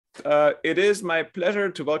It is my pleasure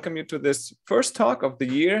to welcome you to this first talk of the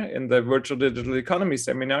year in the Virtual Digital Economy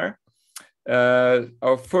Seminar.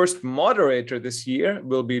 Our first moderator this year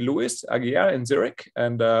will be Luis Aguiar in Zurich,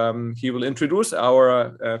 and he will introduce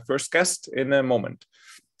our first guest in a moment.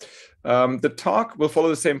 The talk will follow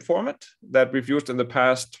the same format that we've used in the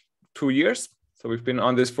past 2 years. So we've been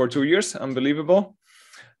on this for 2 years, unbelievable.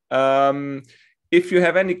 If you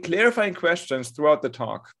have any clarifying questions throughout the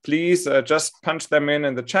talk, please just punch them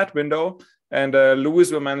in the chat window, and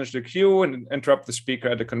Luis will manage the queue and interrupt the speaker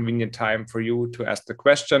at a convenient time for you to ask the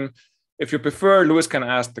question. If you prefer, Luis can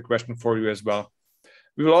ask the question for you as well.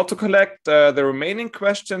 We will also collect the remaining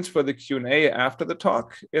questions for the Q&A after the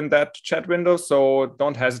talk in that chat window, so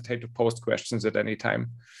don't hesitate to post questions at any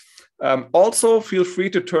time. Also, feel free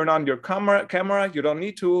to turn on your camera. You don't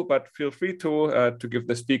need to, but feel free to give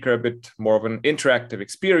the speaker a bit more of an interactive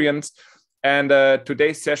experience. And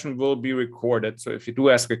today's session will be recorded. So if you do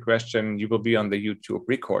ask a question, you will be on the YouTube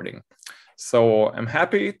recording. So I'm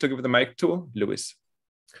happy to give the mic to Luis.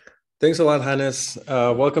 Thanks a lot, Hannes.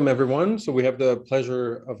 Welcome, everyone. So we have the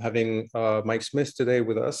pleasure of having Mike Smith today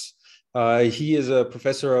with us. He is a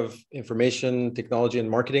professor of information technology and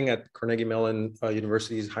marketing at Carnegie Mellon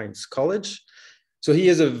University's Heinz College. So he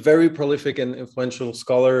is a very prolific and influential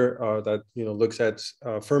scholar that looks at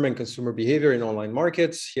firm and consumer behavior in online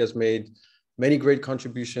markets. He has made many great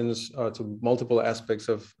contributions to multiple aspects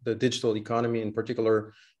of the digital economy, in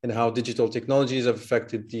particular, and how digital technologies have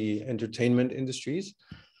affected the entertainment industries.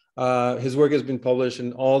 His work has been published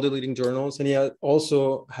in all the leading journals, and he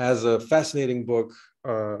also has a fascinating book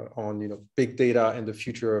on big data and the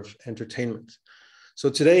future of entertainment. So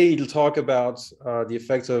today he'll talk about the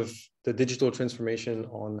effects of the digital transformation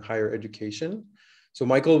on higher education. So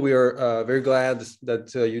Michael, we are very glad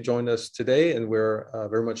that you joined us today, and we're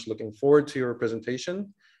very much looking forward to your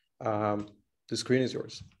presentation. The screen is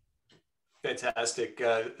yours. Fantastic.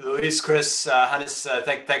 Luis, Chris, Hannes,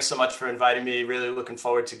 thanks so much for inviting me. Really looking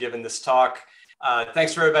forward to giving this talk.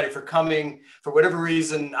 Thanks for everybody for coming. For whatever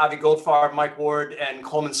reason, Avi Goldfarb, Mike Ward, and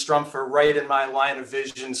Coleman Strumpf are right in my line of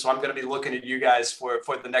vision. So I'm going to be looking at you guys for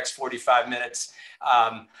the next 45 minutes.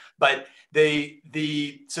 But the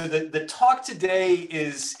talk today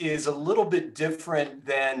is a little bit different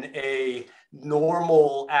than a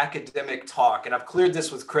normal academic talk, and I've cleared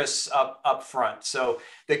this with Chris up front. So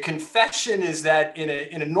the confession is that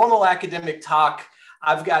in a normal academic talk,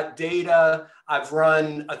 I've got data. I've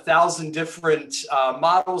run 1,000 different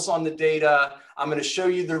models on the data. I'm going to show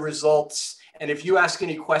you the results, and if you ask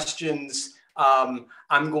any questions, I'm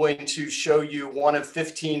going to show you one of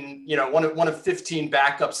 15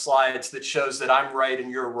 backup slides that shows that I'm right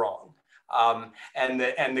and you're wrong. And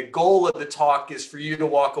the goal of the talk is for you to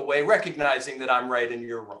walk away recognizing that I'm right and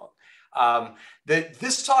you're wrong.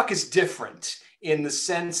 This talk is different in the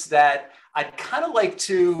sense that I'd kind of like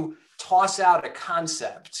to toss out a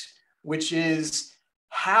concept, which is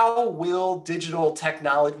how will digital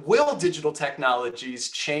technologies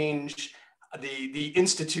change the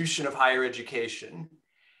institution of higher education?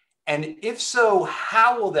 And if so,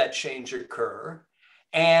 how will that change occur?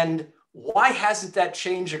 And why hasn't that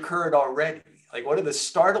change occurred already? Like, one of the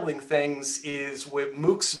startling things is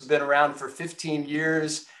MOOCs have been around for 15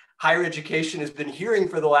 years. Higher education has been hearing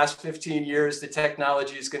for the last 15 years that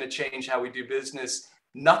technology is going to change how we do business.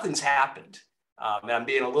 Nothing's happened. And I'm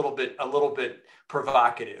being a little bit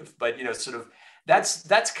provocative, but sort of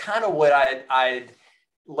that's kind of what I'd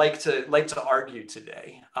like to argue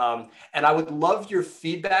today. And I would love your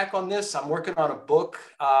feedback on this. I'm working on a book.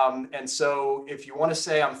 And so if you want to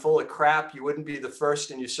say I'm full of crap, you wouldn't be the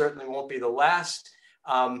first and you certainly won't be the last.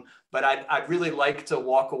 But I'd really like to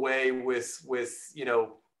walk away with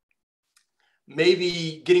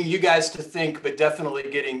maybe getting you guys to think, but definitely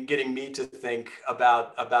getting me to think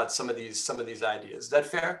about some of these ideas. Is that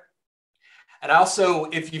fair? And also,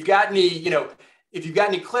 if you've got any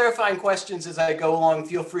clarifying questions as I go along,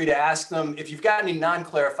 feel free to ask them. If you've got any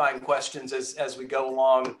non-clarifying questions as we go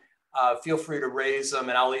along, feel free to raise them,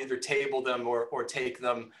 and I'll either table them or take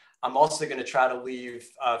them. I'm also going to try to leave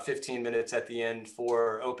 15 minutes at the end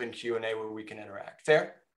for open Q&A where we can interact.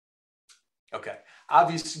 Fair? Okay.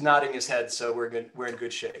 Avi's nodding his head, so we're good. We're in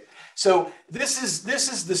good shape. So this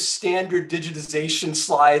is the standard digitization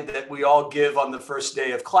slide that we all give on the first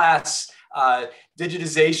day of class.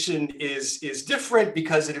 Digitization is different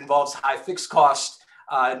because it involves high fixed cost,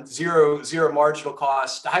 zero marginal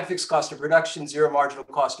cost, high fixed cost of production, zero marginal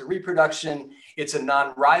cost of reproduction. It's a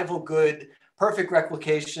non-rival good, perfect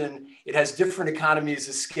replication. It has different economies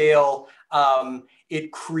of scale.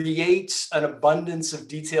 It creates an abundance of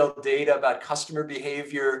detailed data about customer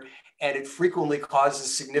behavior and it frequently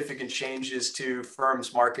causes significant changes to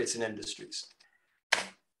firms, markets, and industries.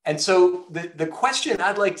 And so the question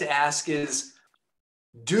I'd like to ask is,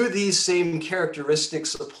 do these same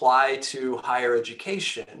characteristics apply to higher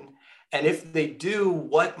education? And if they do,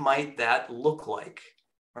 what might that look like,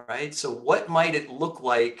 right? So what might it look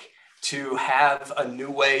like to have a new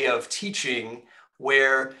way of teaching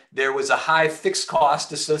where there was a high fixed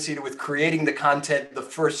cost associated with creating the content the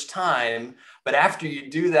first time, but after you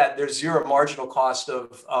do that, there's zero marginal cost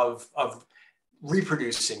of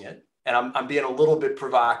reproducing it? And I'm being a little bit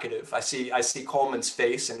provocative. I see Coleman's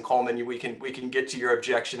face, and Coleman, we can get to your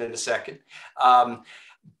objection in a second.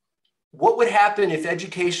 What would happen if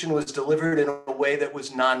education was delivered in a way that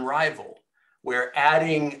was non-rival, where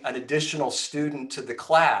adding an additional student to the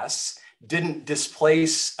class didn't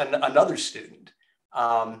displace another student?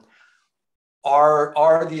 Are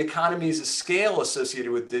the economies of scale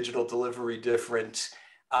associated with digital delivery different?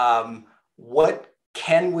 What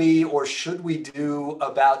can we or should we do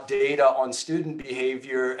about data on student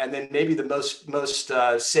behavior? And then maybe the most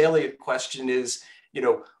salient question is,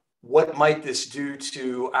 what might this do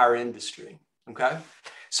to our industry? Okay,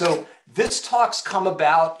 so this talk's come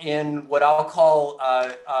about in what I'll call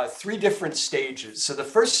 3 different stages. So the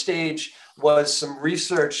first stage was some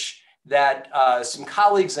research that some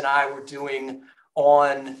colleagues and I were doing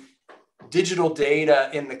on digital data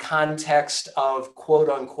in the context of quote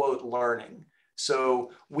unquote learning.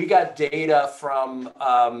 So we got data from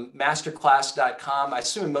masterclass.com. I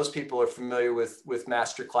assume most people are familiar with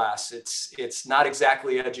Masterclass. It's not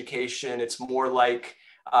exactly education. It's more like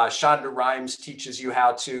Shonda Rhimes teaches you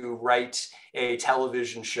how to write a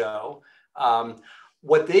television show.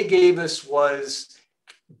 What they gave us was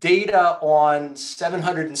data on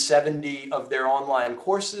 770 of their online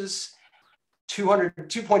courses,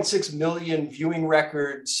 2.6 million viewing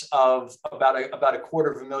records of about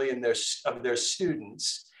 250,000 of their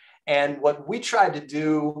students. And what we tried to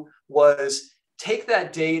do was take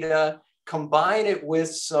that data, combine it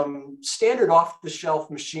with some standard off-the-shelf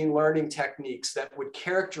machine learning techniques that would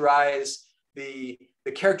characterize the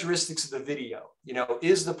characteristics of the video.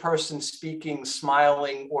 Is the person speaking,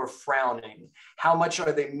 smiling, or frowning? How much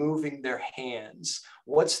are they moving their hands?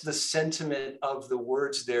 What's the sentiment of the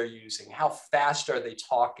words they're using? How fast are they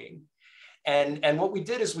talking? And what we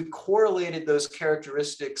did is we correlated those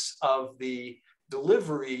characteristics of the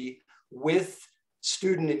delivery with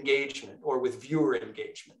student engagement or with viewer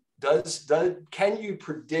engagement. Can you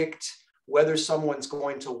predict whether someone's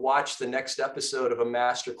going to watch the next episode of a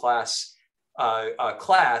masterclass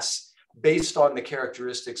class based on the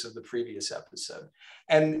characteristics of the previous episode?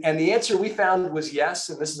 And the answer we found was yes.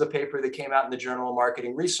 And this is a paper that came out in the Journal of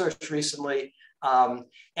Marketing Research recently.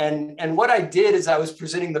 And what I did as I was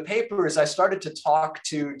presenting the paper is I started to talk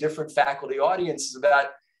to different faculty audiences about,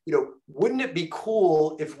 wouldn't it be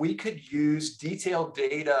cool if we could use detailed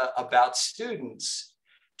data about students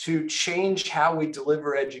to change how we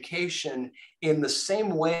deliver education in the same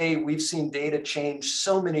way we've seen data change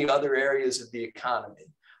so many other areas of the economy?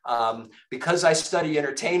 Because I study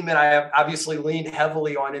entertainment, I have obviously leaned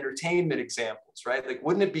heavily on entertainment examples, right? Like,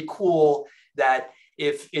 wouldn't it be cool that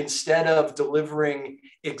if instead of delivering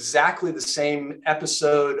exactly the same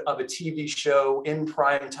episode of a TV show in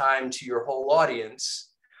prime time to your whole audience,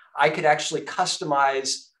 I could actually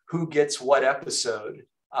customize who gets what episode?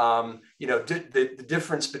 The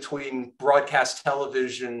difference between broadcast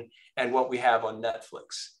television and what we have on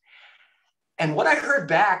Netflix. And what I heard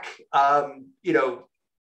back,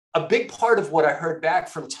 a big part of what I heard back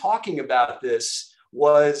from talking about this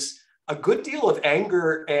was a good deal of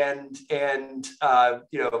anger and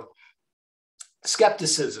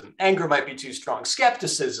skepticism. Anger might be too strong.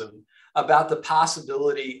 Skepticism about the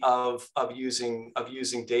possibility of using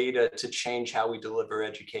data to change how we deliver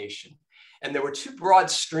education. And there were 2 broad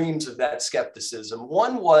streams of that skepticism.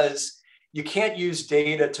 One was, you can't use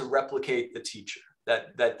data to replicate the teacher.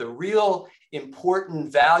 That the real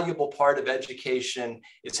important, valuable part of education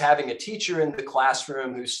is having a teacher in the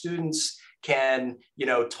classroom whose students can,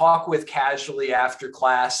 talk with casually after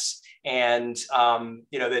class, and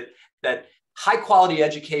that high quality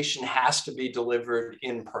education has to be delivered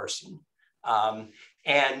in person.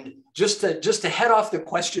 And just to head off the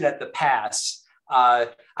question at the pass,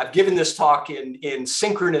 I've given this talk in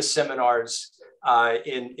synchronous seminars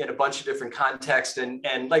in a bunch of different contexts.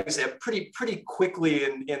 And like I said, pretty quickly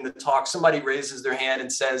in the talk, somebody raises their hand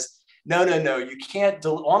and says, no, you can't,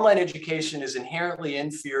 online education is inherently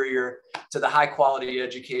inferior to the high quality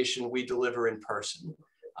education we deliver in person.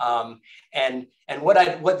 And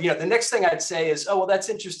the next thing I'd say is, oh, well, that's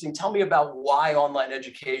interesting. Tell me about why online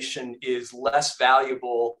education is less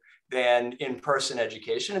valuable than in-person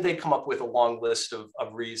education? And they come up with a long list of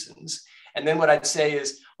reasons. And then what I'd say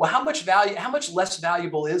is, well, how much less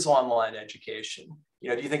valuable is online education? You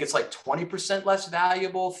know, do you think it's like 20% less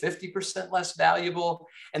valuable, 50% less valuable?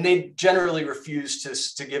 And they generally refuse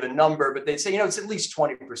to give a number, but they'd say, you know, it's at least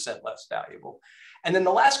 20% less valuable. And then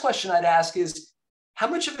the last question I'd ask is, how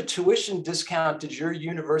much of a tuition discount did your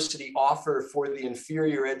university offer for the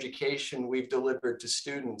inferior education we've delivered to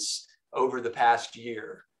students over the past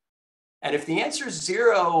year? And if the answer is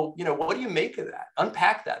zero, you know, what do you make of that?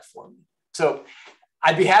 Unpack that for me. So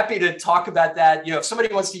I'd be happy to talk about that. You know, if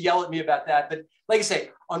somebody wants to yell at me about that, but like I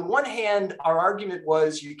say, on one hand, our argument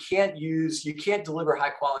was you can't deliver high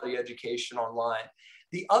quality education online.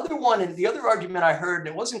 The other one, and the other argument I heard, and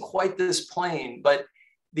it wasn't quite this plain, but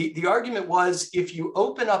the argument was if you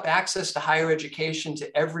open up access to higher education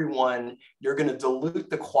to everyone, you're going to dilute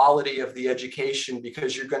the quality of the education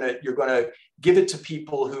because you're going to give it to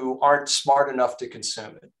people who aren't smart enough to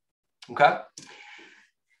consume it. Okay.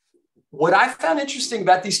 What I found interesting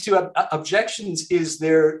about these two objections is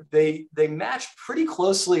they match pretty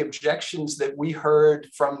closely objections that we heard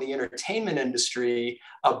from the entertainment industry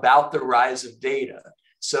about the rise of data.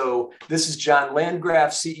 So this is John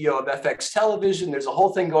Landgraf, CEO of FX Television. There's a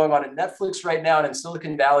whole thing going on in Netflix right now and in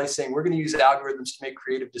Silicon Valley saying we're going to use algorithms to make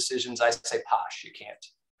creative decisions. I say, posh, you can't.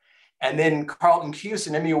 And then Carlton Cuse,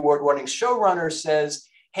 an Emmy Award-winning showrunner, says,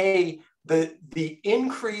 hey, the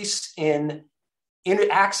increase in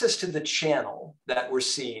access to the channel that we're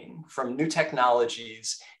seeing from new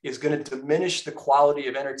technologies is going to diminish the quality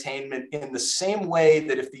of entertainment in the same way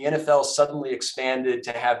that if the NFL suddenly expanded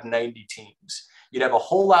to have 90 teams. You'd have a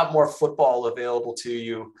whole lot more football available to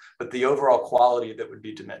you, but the overall quality of it would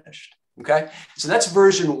be diminished. Okay, so that's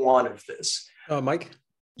version one of this. Mike?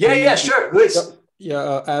 Yeah, sure. Please.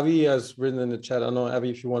 Yeah, Abby has written in the chat. I don't know, Abby,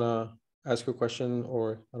 if you want to ask a question,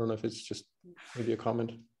 or I don't know if it's just maybe a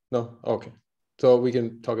comment. No? Okay. So we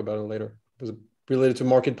can talk about it later. It was related to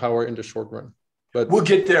market power in the short run. But we'll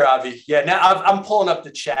get there, Avi. Yeah, now I'm pulling up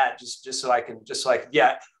the chat just so I can.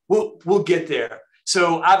 Yeah, we'll get there.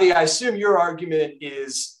 So, Avi, I assume your argument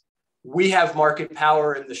is we have market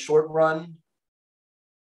power in the short run,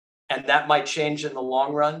 and that might change in the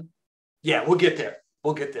long run. Yeah, we'll get there.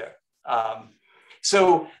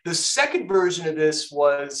 So the second version of this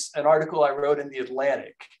was an article I wrote in The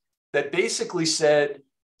Atlantic that basically said,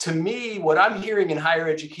 to me, what I'm hearing in higher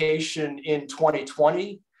education in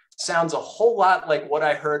 2020 sounds a whole lot like what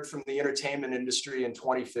I heard from the entertainment industry in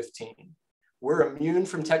 2015. We're immune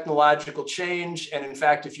from technological change. And in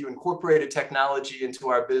fact, if you incorporate a technology into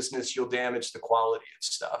our business, you'll damage the quality of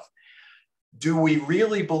stuff. Do we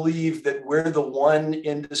really believe that we're the one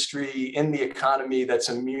industry in the economy that's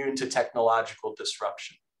immune to technological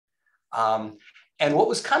disruption? And what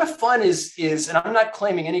was kind of fun is, and I'm not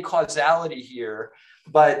claiming any causality here,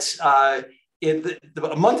 but a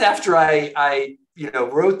month after I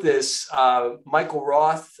wrote this, Michael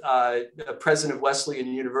Roth, president of Wesleyan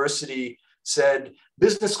University, said,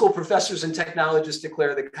 business school professors and technologists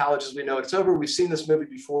declare that college as we know it's over. We've seen this movie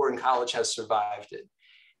before and college has survived it.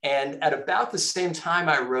 And at about the same time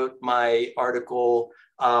I wrote my article,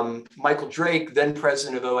 Michael Drake, then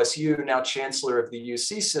president of OSU, now chancellor of the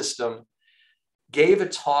UC system, gave a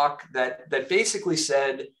talk that basically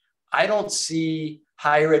said, I don't see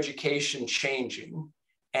higher education changing.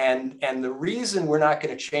 And the reason we're not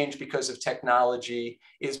going to change because of technology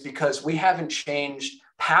is because we haven't changed.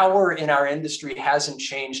 Power in our industry hasn't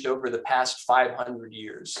changed over the past 500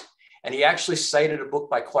 years. And he actually cited a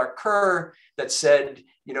book by Clark Kerr that said,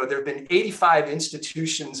 there have been 85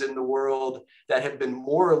 institutions in the world that have been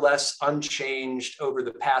more or less unchanged over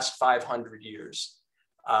the past 500 years.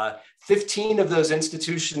 15 of those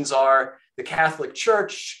institutions are the Catholic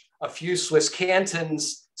Church, a few Swiss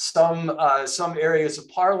cantons, some areas of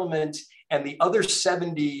parliament, and the other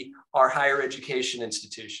 70 are higher education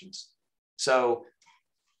institutions. So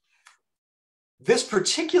this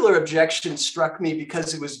particular objection struck me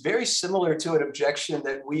because it was very similar to an objection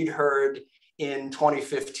that we'd heard in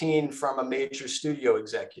 2015 from a major studio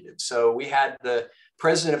executive. So we had the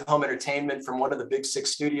president of home entertainment from one of the big 6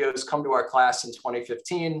 studios come to our class in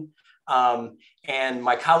 2015. And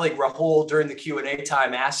my colleague Rahul, during the Q&A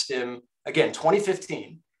time, asked him, again,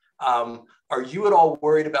 2015, are you at all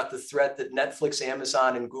worried about the threat that Netflix,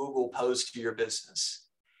 Amazon, and Google pose to your business?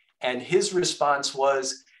 And his response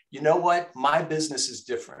was, you know what? My business is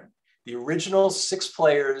different. The original 6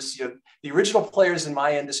 players, the original players in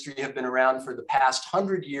my industry have been around for the past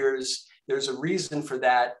 100 years. There's a reason for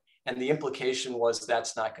that. And the implication was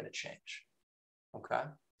that's not going to change. Okay.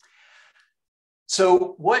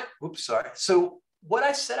 So what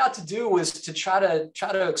I set out to do was to try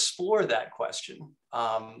to explore that question.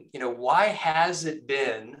 Why has it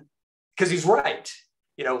been, because he's right,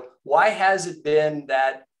 why has it been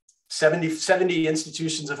that 70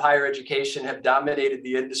 institutions of higher education have dominated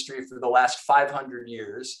the industry for the last 500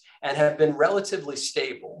 years and have been relatively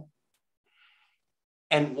stable?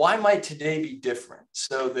 And why might today be different?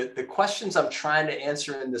 So the questions I'm trying to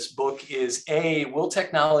answer in this book is, A, will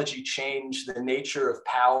technology change the nature of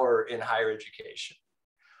power in higher education?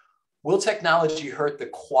 Will technology hurt the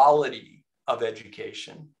quality of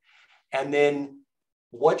education? And then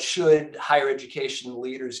what should higher education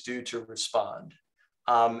leaders do to respond?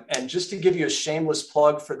 And just to give you a shameless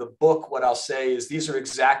plug for the book, what I'll say is these are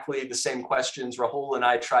exactly the same questions Rahul and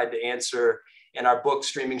I tried to answer in our book,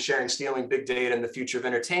 Streaming, Sharing, Stealing, Big Data and the Future of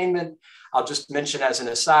Entertainment. I'll just mention as an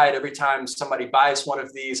aside, every time somebody buys one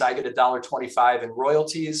of these, I get $1.25 in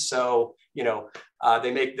royalties. So,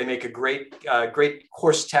 they make a great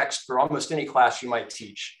course text for almost any class you might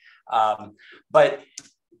teach. But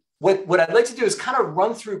what I'd like to do is kind of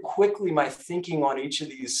run through quickly my thinking on each of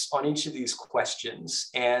these questions.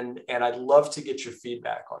 And I'd love to get your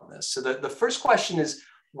feedback on this. So the first question is,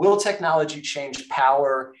 will technology change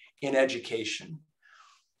power in education?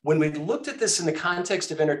 When we looked at this in the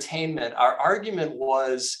context of entertainment, our argument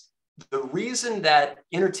was the reason that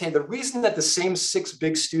the same 6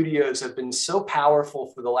 big studios have been so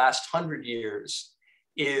powerful for the last 100 years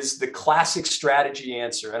is the classic strategy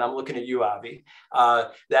answer. And I'm looking at you, Avi,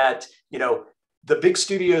 that, the big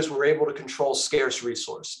studios were able to control scarce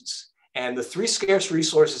resources. And the 3 scarce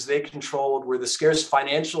resources they controlled were the scarce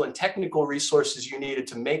financial and technical resources you needed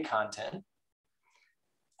to make content,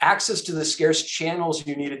 access to the scarce channels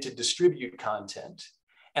you needed to distribute content,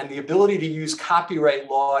 and the ability to use copyright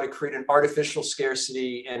law to create an artificial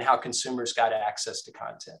scarcity in how consumers got access to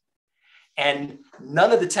content. And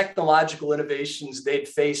none of the technological innovations they'd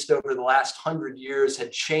faced over the last 100 years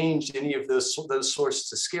had changed any of those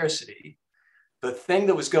sources of scarcity. The thing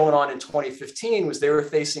that was going on in 2015 was they were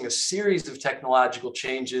facing a series of technological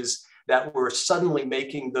changes that were suddenly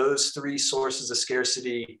making those 3 sources of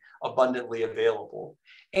scarcity abundantly available.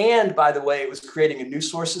 And by the way, it was creating a new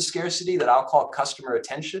source of scarcity that I'll call customer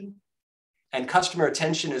attention. And customer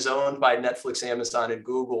attention is owned by Netflix, Amazon, and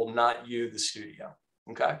Google, not you, the studio.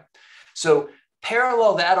 Okay. So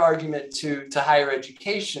parallel that argument to higher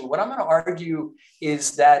education, what I'm going to argue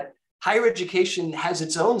is that higher education has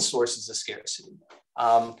its own sources of scarcity.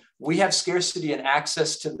 We have scarcity and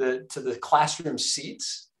access to the classroom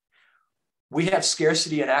seats. We have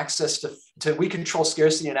scarcity and access we control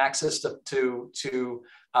scarcity and access to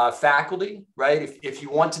faculty, right? If you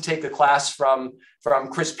want to take a class from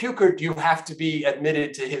Chris Pukert, you have to be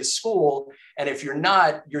admitted to his school. And if you're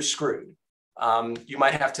not, you're screwed. You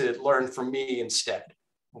might have to learn from me instead,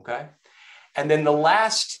 okay? And then the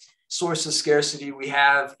last source of scarcity we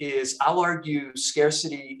have is, I'll argue,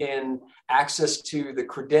 scarcity in access to the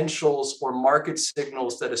credentials or market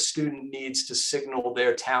signals that a student needs to signal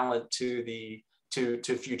their talent to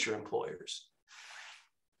future employers.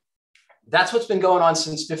 That's what's been going on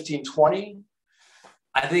since 1520.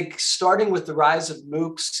 I think starting with the rise of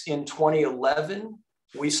MOOCs in 2011,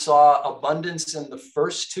 we saw abundance in the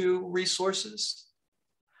first 2 resources.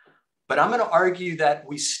 But I'm going to argue that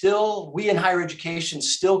we in higher education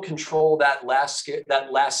still control that last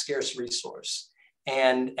scarce resource.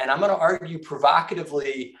 And I'm going to argue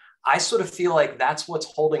provocatively, I sort of feel like that's what's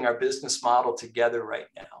holding our business model together right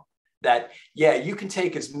now. That, yeah, you can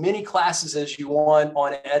take as many classes as you want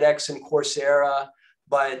on edX and Coursera,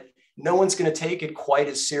 but no one's going to take it quite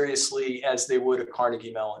as seriously as they would a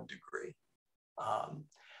Carnegie Mellon degree.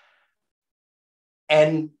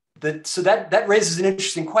 So that raises an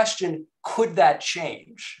interesting question. Could that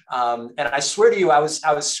change? And I swear to you, I was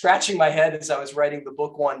scratching my head as I was writing the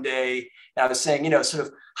book one day, and I was saying, sort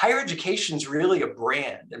of higher education is really a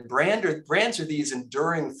brand, and brands are these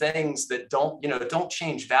enduring things that don't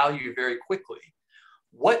change value very quickly.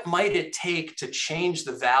 What might it take to change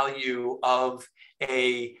the value of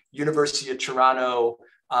a University of Toronto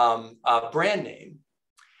brand name?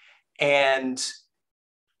 And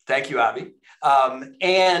thank you, Avi.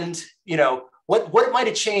 What might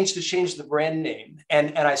it change to change the brand name?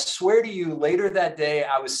 And I swear to you, later that day,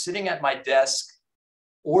 I was sitting at my desk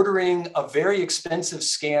ordering a very expensive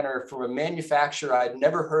scanner from a manufacturer I'd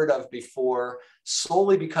never heard of before,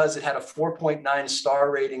 solely because it had a 4.9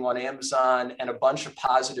 star rating on Amazon and a bunch of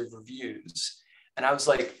positive reviews. And I was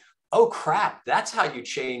like, oh crap, that's how you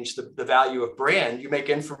change the value of brand. You make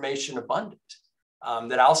information abundant.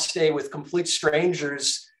 That I'll stay with complete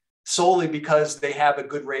strangers solely because they have a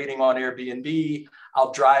good rating on Airbnb.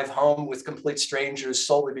 I'll drive home with complete strangers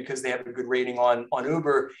solely because they have a good rating on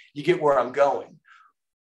Uber. You get where I'm going.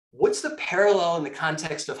 What's the parallel in the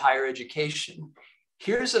context of higher education?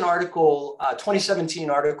 Here's an article, 2017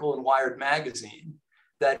 article in Wired magazine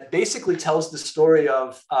that basically tells the story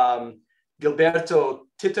of Gilberto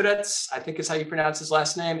Titterets, I think is how you pronounce his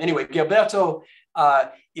last name. Anyway, Gilberto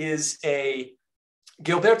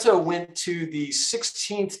went to the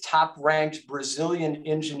 16th top ranked Brazilian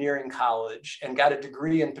engineering college and got a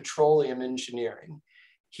degree in petroleum engineering.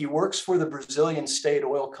 He works for the Brazilian state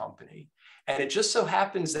oil company. And it just so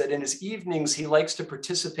happens that in his evenings, he likes to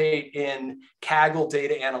participate in Kaggle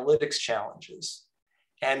data analytics challenges.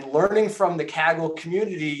 And learning from the Kaggle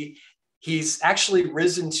community, he's actually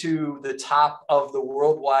risen to the top of the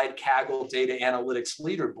worldwide Kaggle data analytics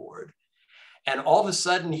leaderboard. And all of a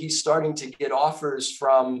sudden, he's starting to get offers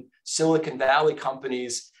from Silicon Valley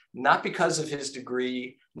companies, not because of his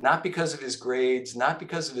degree, not because of his grades, not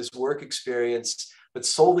because of his work experience, but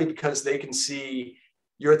solely because they can see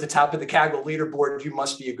you're at the top of the Kaggle leaderboard, you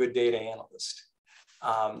must be a good data analyst.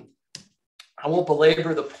 I won't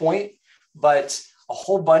belabor the point, but a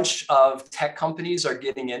whole bunch of tech companies are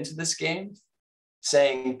getting into this game,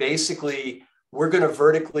 saying basically, we're going to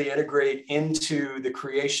vertically integrate into the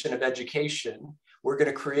creation of education. We're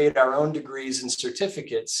going to create our own degrees and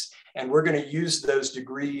certificates, and we're going to use those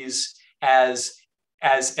degrees as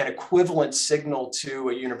an equivalent signal to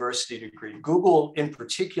a university degree. Google in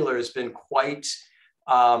particular has been quite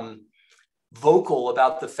vocal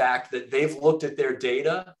about the fact that they've looked at their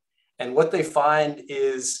data, and what they find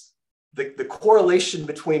is the correlation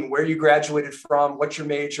between where you graduated from, what your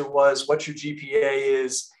major was, what your GPA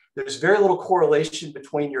is. There's very little correlation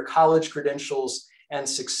between your college credentials and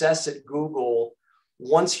success at Google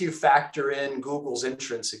once you factor in Google's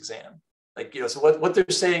entrance exam. So what they're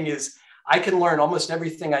saying is, I can learn almost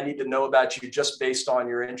everything I need to know about you just based on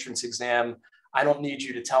your entrance exam. I don't need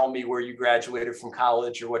you to tell me where you graduated from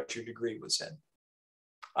college or what your degree was in,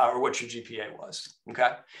 or what your GPA was,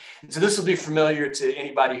 okay? And so this will be familiar to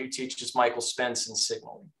anybody who teaches Michael Spence and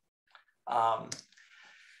signaling.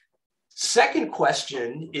 Second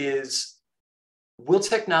question is, will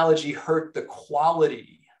technology hurt the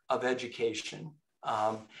quality of education?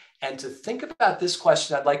 And to think about this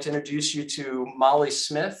question, I'd like to introduce you to Molly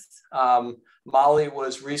Smith. Molly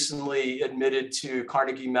was recently admitted to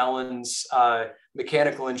Carnegie Mellon's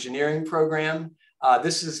mechanical engineering program.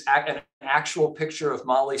 This is an actual picture of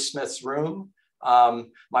Molly Smith's room.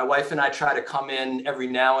 My wife and I try to come in every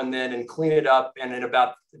now and then and clean it up. And in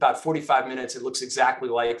about 45 minutes, it looks exactly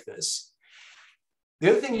like this. The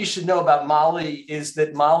other thing you should know about Molly is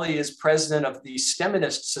that Molly is president of the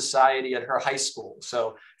STEMinist Society at her high school.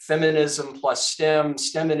 So feminism plus STEM,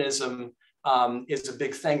 STEMinism is a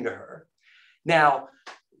big thing to her. Now,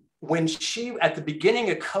 when at the beginning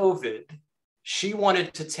of COVID, she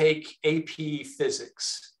wanted to take AP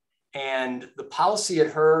physics, and the policy at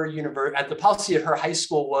her high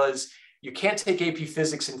school was, you can't take AP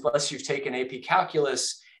physics unless you've taken AP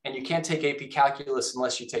calculus, and you can't take AP calculus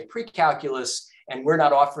unless you take pre-calculus, and we're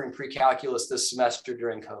not offering pre-calculus this semester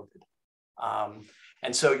during COVID.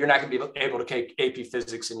 And so you're not going to be able to take AP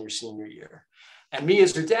physics in your senior year. And me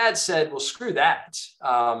as her dad said, well, screw that. There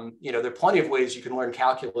are plenty of ways you can learn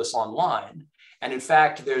calculus online. And in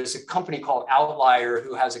fact, there's a company called Outlier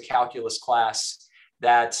who has a calculus class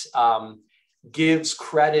that gives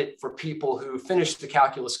credit for people who finish the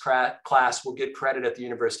calculus class will get credit at the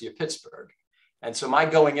University of Pittsburgh. And so my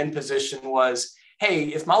going in position was, hey,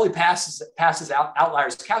 if Molly passes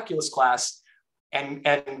Outlier's calculus class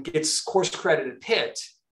and gets course credit at Pitt,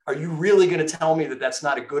 are you really going to tell me that that's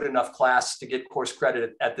not a good enough class to get course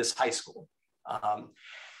credit at this high school?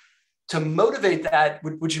 To motivate that,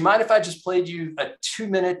 would you mind if I just played you a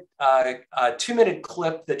two-minute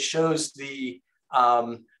clip that shows the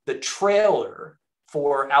trailer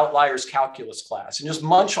for Outlier's calculus class, and just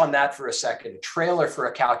munch on that for a second, a trailer for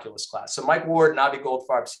a calculus class. So Mike Ward and Avi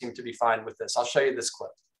Goldfarb seem to be fine with this. I'll show you this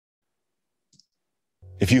clip.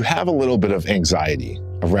 If you have a little bit of anxiety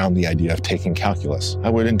around the idea of taking calculus, I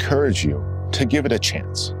would encourage you to give it a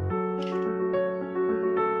chance.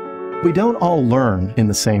 We don't all learn in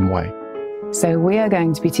the same way. So we are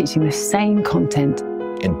going to be teaching the same content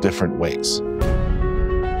in different ways.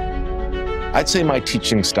 I'd say my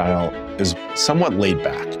teaching style is somewhat laid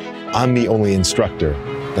back. I'm the only instructor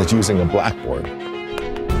that's using a blackboard.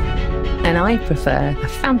 And I prefer a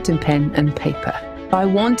fountain pen and paper. I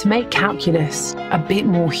want to make calculus a bit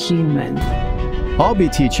more human. I'll be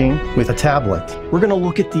teaching with a tablet. We're going to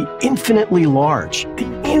look at the infinitely large,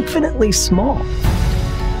 the infinitely small.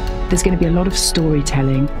 there's going to be a lot of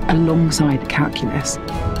storytelling alongside calculus.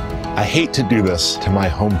 I hate to do this to my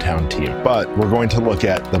hometown team, but we're going to look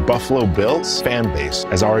at the Buffalo Bills fan base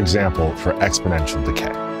as our example for exponential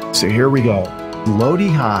decay. So here we go. Low D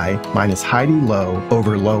high minus high D low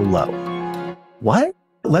over low low. What?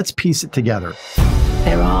 Let's piece it together.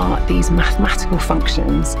 There are these mathematical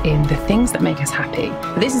functions in the things that make us happy.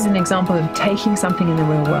 This is an example of taking something in the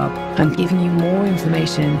real world and giving you more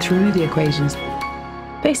information through the equations.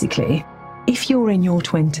 Basically, if you're in your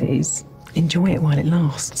 20s, enjoy it while it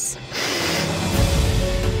lasts.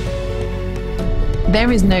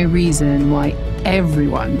 There is no reason why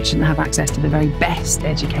everyone shouldn't have access to the very best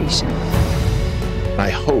education.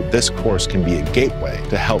 I hope this course can be a gateway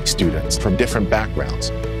to help students from different backgrounds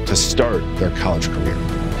to start their college career.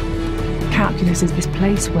 Calculus is this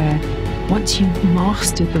place where once you've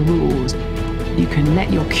mastered the rules, you can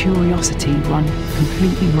let your curiosity run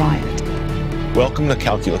completely riot. Welcome to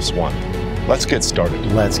Calculus 1. Let's get started.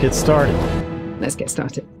 Let's get started. Let's get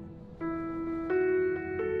started.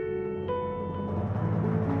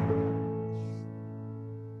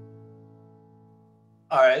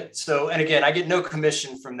 All right. So, and again, I get no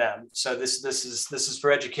commission from them. So this is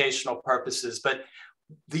for educational purposes. But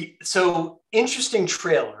so interesting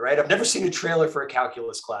trailer, right? I've never seen a trailer for a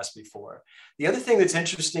calculus class before. The other thing that's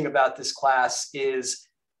interesting about this class is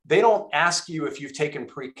they don't ask you if you've taken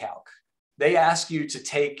pre-calc. They ask you to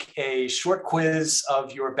take a short quiz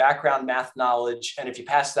of your background math knowledge. And if you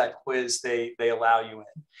pass that quiz, they allow you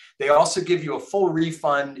in. They also give you a full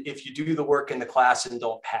refund if you do the work in the class and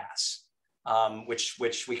don't pass,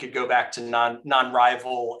 which we could go back to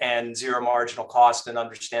non-rival and zero marginal cost and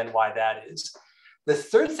understand why that is. The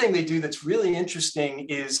third thing they do that's really interesting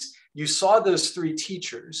is you saw those three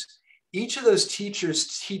teachers. Each of those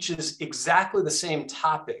teachers teaches exactly the same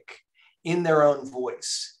topic in their own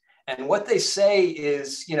voice. And what they say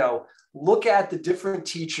is, look at the different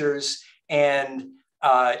teachers and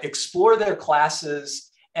explore their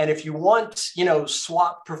classes. And if you want,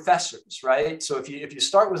 swap professors, right? So if you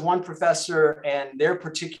start with one professor and their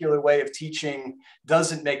particular way of teaching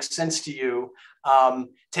doesn't make sense to you,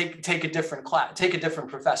 take a different class, take a different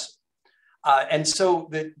professor. And so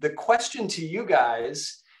the question to you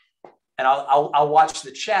guys, and I'll watch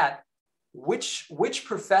the chat. Which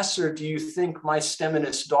professor do you think my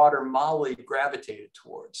STEMinist daughter Molly gravitated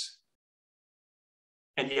towards?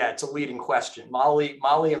 And yeah, it's a leading question. Molly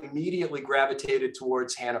immediately gravitated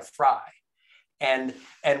towards Hannah Fry. And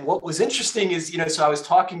what was interesting is, so I was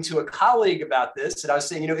talking to a colleague about this, and I was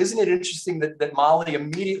saying, isn't it interesting that Molly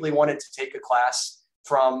immediately wanted to take a class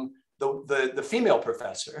from the female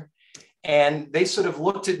professor? And they sort of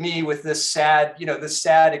looked at me with this sad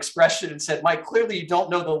expression and said, Mike, clearly you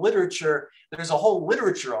don't know the literature. There's a whole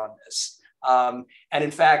literature on this. And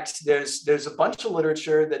in fact, there's a bunch of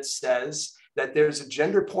literature that says that there's a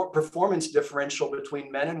gender performance differential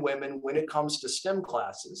between men and women when it comes to STEM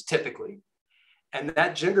classes, typically. And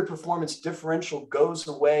that gender performance differential goes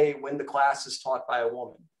away when the class is taught by a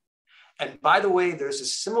woman. And by the way, there's a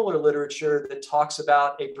similar literature that talks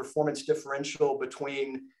about a performance differential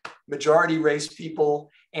between majority race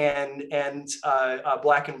people and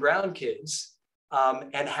Black and brown kids,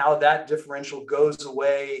 and how that differential goes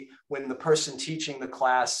away when the person teaching the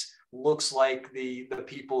class looks like the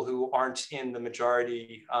people who aren't in the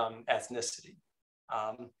majority ethnicity.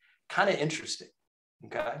 Kind of interesting,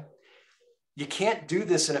 okay? You can't do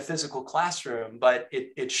this in a physical classroom, but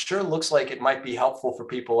it sure looks like it might be helpful for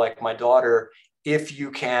people like my daughter if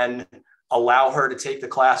you can allow her to take the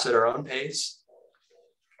class at her own pace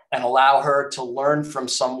and allow her to learn from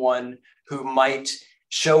someone who might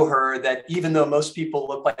show her that even though most people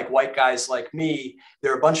look like white guys like me,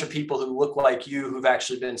 there are a bunch of people who look like you who've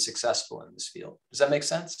actually been successful in this field. Does that make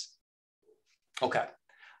sense? Okay.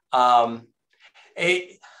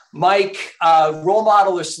 Mike, role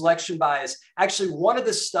model or selection bias. Actually, one of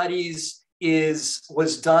the studies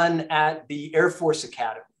was done at the Air Force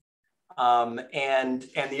Academy. And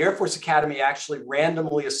the Air Force Academy actually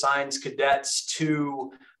randomly assigns cadets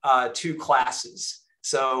to two classes.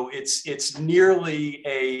 So it's nearly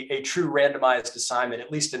a true randomized assignment,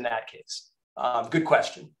 at least in that case. Good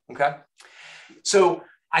question, okay? So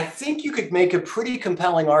I think you could make a pretty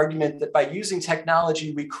compelling argument that by using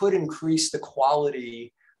technology, we could increase the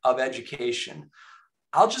quality of education.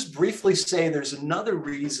 I'll just briefly say there's another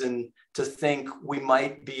reason to think we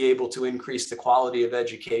might be able to increase the quality of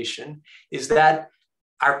education, is that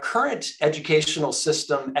our current educational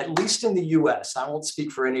system, at least in the US, I won't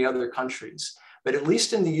speak for any other countries, but at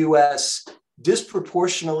least in the US,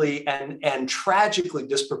 disproportionately and tragically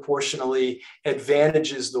disproportionately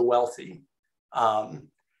advantages the wealthy.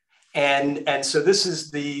 And so this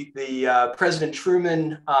is the President Truman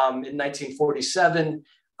in 1947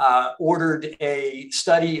 ordered a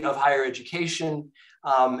study of higher education.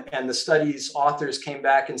 And the study's authors came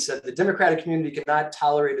back and said the democratic community cannot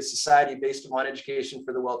tolerate a society based upon education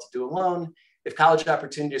for the well-to-do alone. If college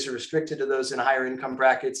opportunities are restricted to those in higher income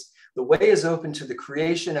brackets, the way is open to the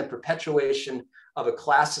creation and perpetuation of a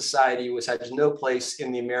class society which has no place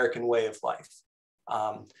in the American way of life.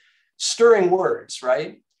 Stirring words,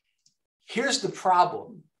 right? Here's the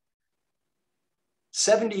problem.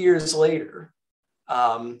 70 years later,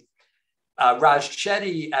 Raj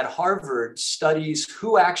Chetty at Harvard studies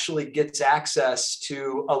who actually gets access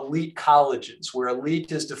to elite colleges, where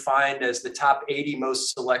elite is defined as the top 80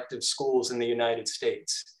 most selective schools in the United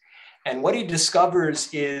States. And what he discovers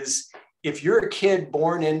is if you're a kid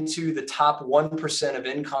born into the top 1% of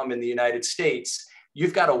income in the United States,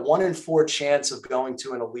 you've got a 1 in 4 chance of going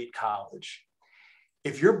to an elite college.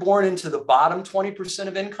 If you're born into the bottom 20%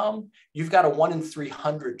 of income, you've got a 1 in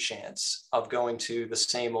 300 chance of going to the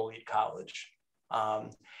same elite college.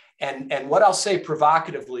 And what I'll say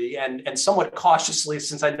provocatively and somewhat cautiously,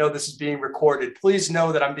 since I know this is being recorded, please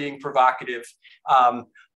know that I'm being provocative.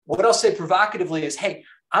 What I'll say provocatively is, hey,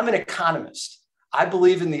 I'm an economist. I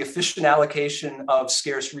believe in the efficient allocation of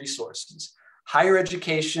scarce resources. Higher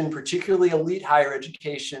education, particularly elite higher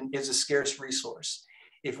education, is a scarce resource.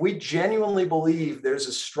 If we genuinely believe there's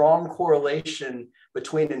a strong correlation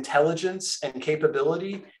between intelligence and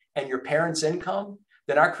capability and your parents' income,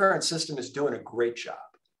 then our current system is doing a great job,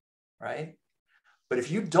 right? But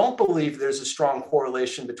if you don't believe there's a strong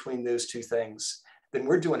correlation between those two things, then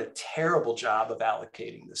we're doing a terrible job of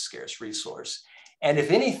allocating this scarce resource. And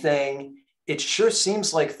if anything, it sure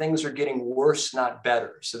seems like things are getting worse, not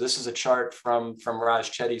better. So this is a chart from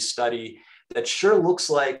Raj Chetty's study that sure looks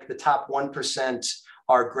like the top 1%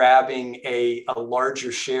 are grabbing a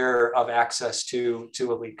larger share of access to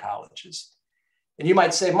elite colleges. And you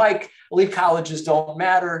might say, Mike, elite colleges don't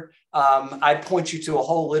matter. I'd point you to a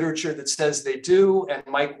whole literature that says they do, and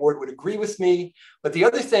Mike Ward would agree with me. But the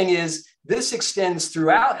other thing is, this extends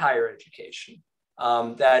throughout higher education,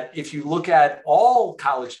 that if you look at all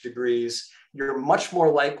college degrees, you're much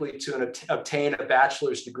more likely to obtain a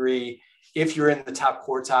bachelor's degree if you're in the top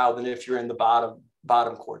quartile than if you're in the bottom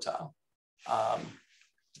quartile.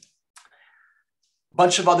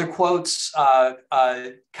 Bunch of other quotes.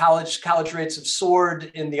 College rates have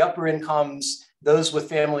soared in the upper incomes. Those with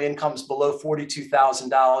family incomes below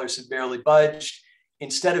 $42,000 have barely budged.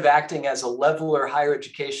 Instead of acting as a leveler, higher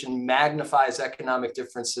education magnifies economic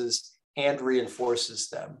differences and reinforces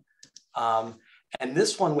them. And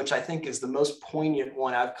this one, which I think is the most poignant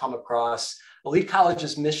one I've come across, elite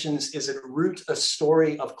colleges' missions is at root a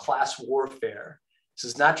story of class warfare.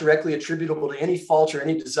 This is not directly attributable to any fault or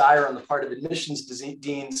any desire on the part of admissions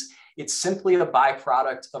deans. It's simply a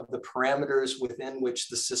byproduct of the parameters within which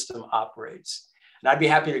the system operates. And I'd be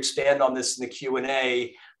happy to expand on this in the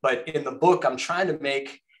Q&A, but in the book, I'm trying to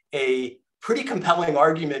make a pretty compelling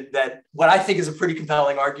argument that what I think is a pretty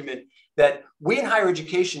compelling argument that we in higher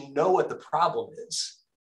education know what the problem is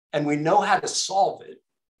and we know how to solve it.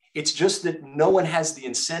 It's just that no one has the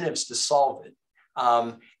incentives to solve it.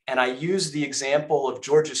 And I use the example of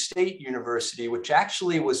Georgia State University, which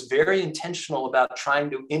actually was very intentional about trying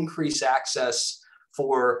to increase access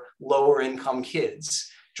for lower income kids.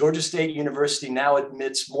 Georgia State University now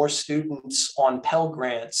admits more students on Pell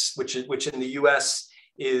Grants, which in the US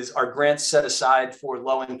are grants set aside for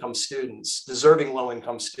low-income students, deserving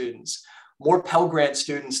low-income students, more Pell Grant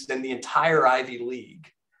students than the entire Ivy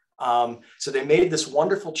League. So they made this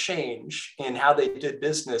wonderful change in how they did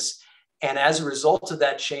business. And as a result of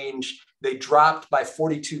that change, they dropped by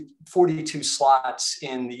 42 slots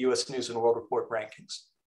in the US News and World Report rankings.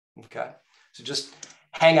 Okay, so just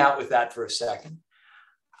hang out with that for a second.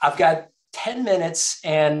 I've got 10 minutes,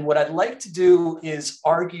 and what I'd like to do is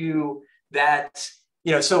argue that,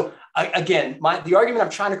 so again, the argument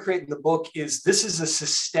I'm trying to create in the book is this is a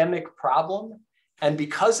systemic problem. And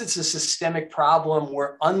because it's a systemic problem,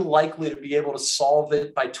 we're unlikely to be able to solve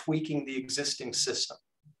it by tweaking the existing system.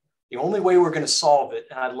 The only way we're going to solve it,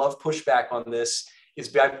 and I'd love pushback on this, is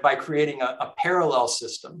by creating a parallel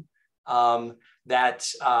system that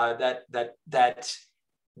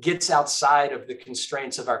gets outside of the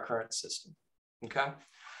constraints of our current system. Okay.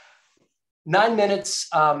 9 minutes.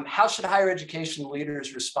 How should higher education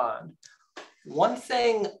leaders respond? One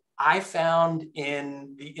thing I found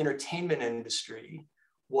in the entertainment industry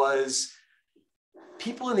was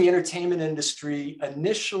people in the entertainment industry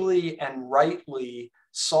initially and rightly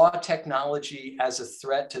saw technology as a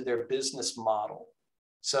threat to their business model.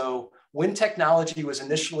 So when technology was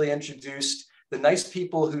initially introduced, the nice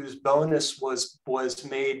people whose bonus was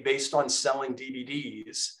made based on selling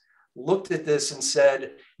DVDs looked at this and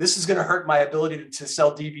said, this is going to hurt my ability to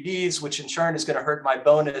sell DVDs, which in turn is going to hurt my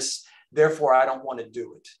bonus. Therefore, I don't want to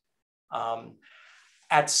do it.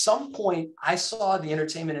 At some point, I saw the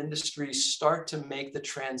entertainment industry start to make the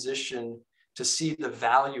transition to see the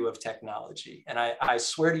value of technology. And I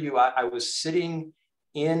swear to you, I was sitting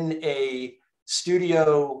in a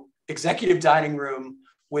studio executive dining room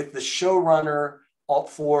with the showrunner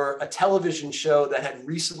for a television show that had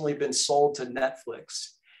recently been sold to Netflix.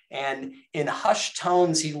 And in hushed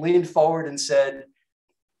tones, he leaned forward and said,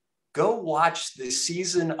 go watch the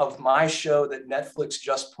season of my show that Netflix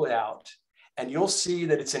just put out, and you'll see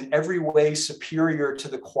that it's in every way superior to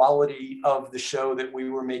the quality of the show that we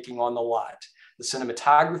were making on the lot. The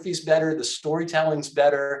cinematography is better, the storytelling's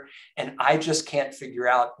better, and I just can't figure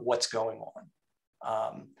out what's going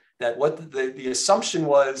on. That what the assumption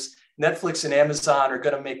was, Netflix and Amazon are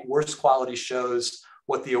going to make worse quality shows.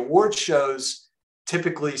 What the award shows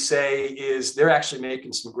typically say is they're actually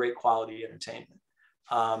making some great quality entertainment.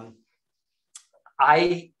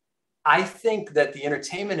 I think that the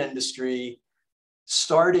entertainment industry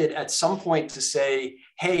started at some point to say,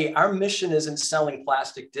 hey, our mission isn't selling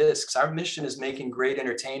plastic discs. Our mission is making great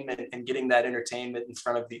entertainment and getting that entertainment in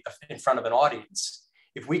front of an audience.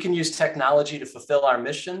 If we can use technology to fulfill our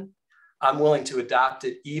mission, I'm willing to adopt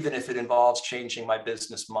it, even if it involves changing my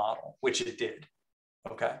business model, which it did.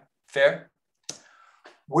 Okay, fair?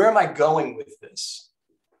 Where am I going with this?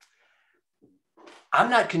 I'm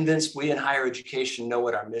not convinced we in higher education know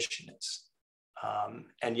what our mission is.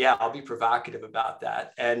 And yeah, I'll be provocative about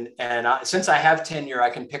that. And since I have tenure, I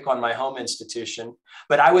can pick on my home institution,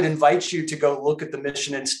 but I would invite you to go look at the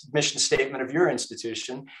mission statement of your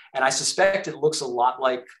institution. And I suspect it looks a lot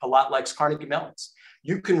like Carnegie Mellon's.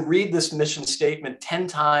 You can read this mission statement 10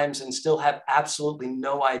 times and still have absolutely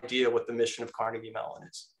no idea what the mission of Carnegie Mellon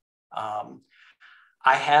is.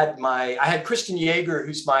 I had Kristen Yeager,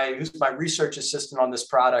 who's my research assistant on this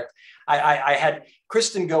product. I had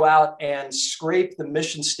Kristen go out and scrape the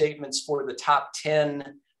mission statements for the top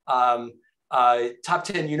 10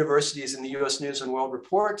 universities in the U.S. News and World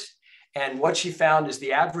Report. And what she found is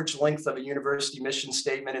the average length of a university mission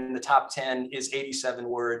statement in the top 10 is 87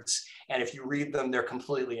 words. And if you read them, they're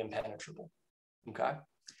completely impenetrable. Okay.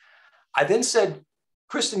 I then said,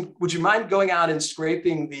 Kristen, would you mind going out and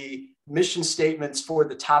scraping the mission statements for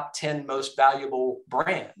the top 10 most valuable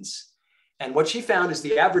brands? And what she found is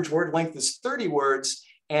the average word length is 30 words.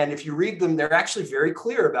 And if you read them, they're actually very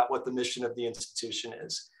clear about what the mission of the institution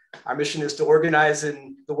is. Our mission is to organize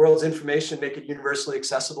in the world's information, make it universally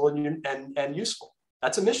accessible and useful.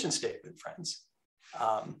 That's a mission statement, friends.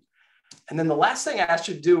 And then the last thing I asked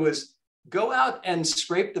you to do is go out and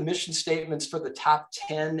scrape the mission statements for the top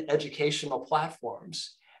 10 educational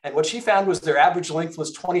platforms. And what she found was their average length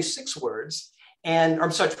was 26 words,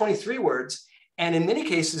 23 words. And in many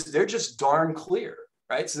cases, they're just darn clear,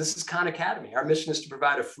 right? So this is Khan Academy. Our mission is to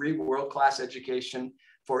provide a free world-class education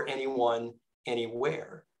for anyone,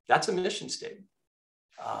 anywhere. That's a mission statement.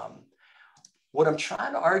 What I'm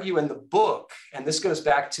trying to argue in the book, and this goes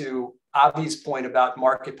back to Avi's point about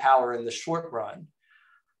market power in the short run.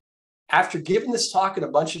 After giving this talk in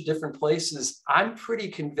a bunch of different places, I'm pretty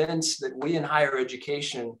convinced that we in higher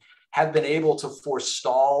education have been able to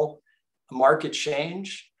forestall market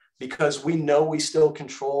change because we know we still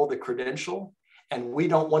control the credential and we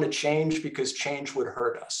don't want to change because change would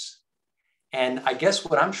hurt us. And I guess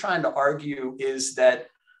what I'm trying to argue is that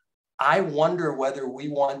I wonder whether we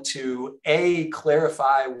want to, A,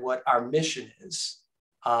 clarify what our mission is,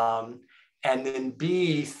 and then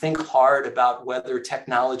B, think hard about whether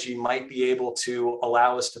technology might be able to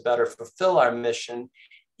allow us to better fulfill our mission,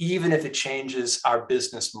 even if it changes our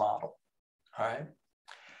business model, all right?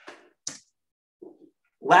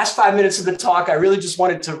 Last 5 minutes of the talk, I really just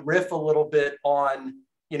wanted to riff a little bit on,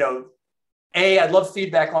 A, I'd love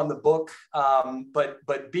feedback on the book,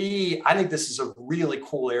 but B, I think this is a really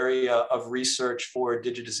cool area of research for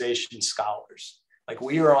digitization scholars. Like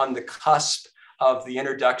we are on the cusp of the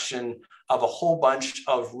introduction of a whole bunch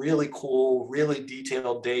of really cool, really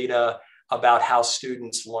detailed data about how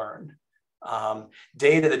students learn.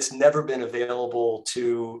 Data that's never been available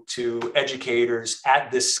to educators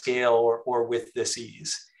at this scale or with this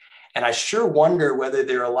ease. And I sure wonder whether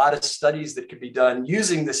there are a lot of studies that could be done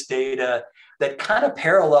using this data that kind of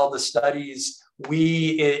parallel the studies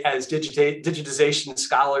we as digitization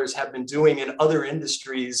scholars have been doing in other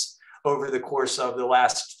industries over the course of the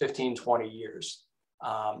last 15, 20 years.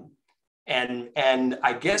 And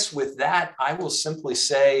I guess with that, I will simply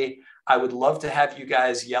say, I would love to have you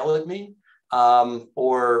guys yell at me.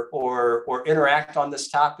 or interact on this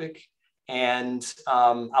topic. And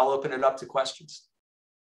I'll open it up to questions.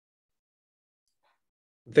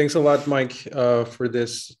 Thanks a lot, Mike, for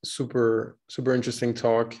this super interesting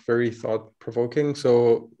talk, very thought-provoking.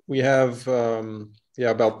 So we have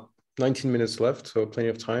about 19 minutes left, so plenty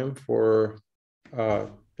of time for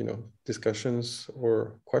discussions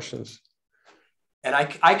or questions. And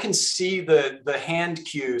I can see the hand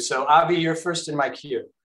queue. So Avi, you're first in my queue.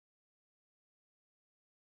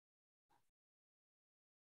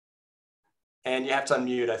 And you have to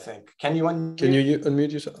unmute, I think. Can you unmute? Can you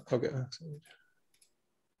unmute yourself? Okay.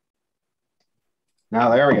 Now,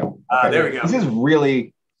 there we go. Okay. There we go. This is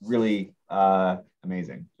really, really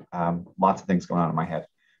amazing. Lots of things going on in my head,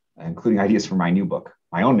 including ideas for my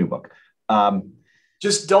own new book.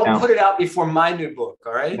 Just don't put it out before my new book,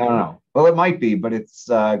 all right? No. Well, it might be, but it's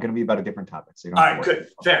going to be about a different topic. So you don't all right, good,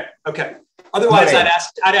 fair, okay. Otherwise,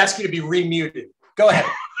 I'd ask you to be remuted. Go ahead.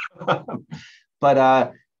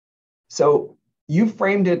 But so you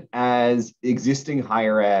framed it as existing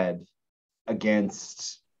higher ed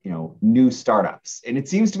against new startups, and it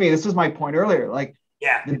seems to me, this was my point earlier, like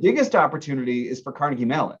the biggest opportunity is for Carnegie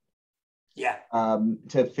Mellon.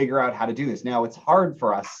 To figure out how to do this. Now, it's hard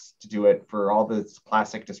for us to do it for all the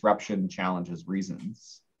classic disruption challenges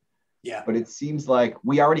reasons. But it seems like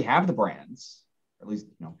we already have the brands, or at least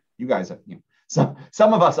you guys have,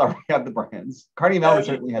 some of us already have the brands. Carnegie Mellon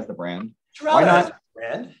certainly has the brand. Why not?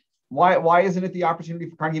 Brand. Why isn't it the opportunity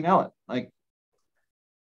for Carnegie Mellon? Like,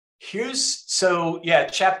 chapter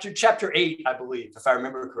 8, I believe, if I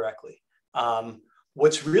remember correctly.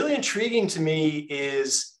 What's really intriguing to me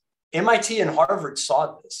is MIT and Harvard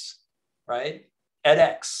saw this, right?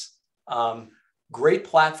 edX, great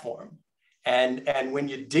platform. And when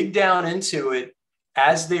you dig down into it,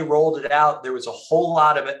 as they rolled it out, there was a whole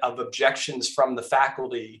lot of objections from the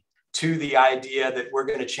faculty to the idea that we're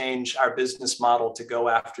going to change our business model to go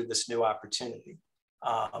after this new opportunity.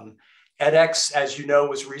 edX, as you know,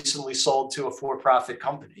 was recently sold to a for-profit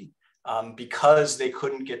company because they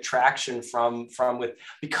couldn't get traction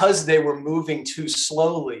because they were moving too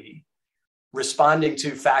slowly, responding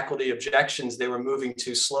to faculty objections. They were moving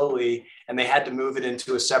too slowly, and they had to move it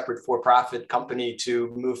into a separate for-profit company to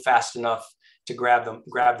move fast enough to grab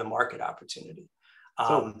the market opportunity.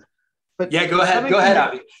 Go ahead,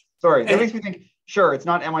 Avi. Sorry, that makes me think, sure, it's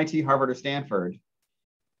not MIT, Harvard, or Stanford,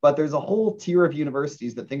 but there's a whole tier of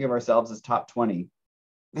universities that think of ourselves as top 20.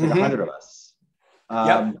 It's like 100 of us.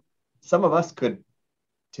 Some of us could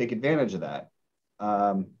take advantage of that.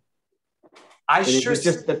 It's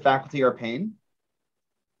just that faculty are paying.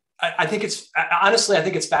 I think it's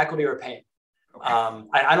faculty are paying. Okay.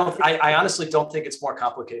 I honestly don't think it's more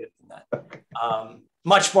complicated than that. Okay.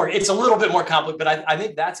 Much more. It's a little bit more complicated, but I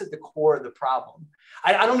think that's at the core of the problem.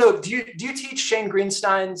 I don't know. Do you teach Shane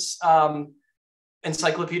Greenstein's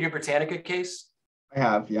Encyclopedia Britannica case? I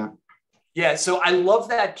have, yeah. Yeah. So I love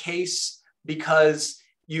that case because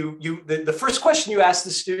the first question you ask the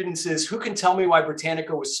students is, who can tell me why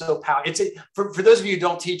Britannica was so powerful? For those of you who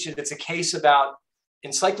don't teach it, it's a case about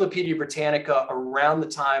Encyclopedia Britannica around the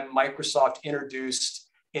time Microsoft introduced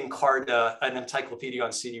Encarta, an encyclopedia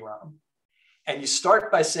on CD-ROM. And you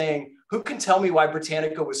start by saying, who can tell me why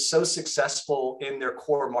Britannica was so successful in their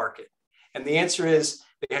core market? And the answer is,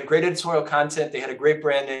 they had great editorial content, they had a great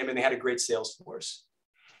brand name, and they had a great sales force.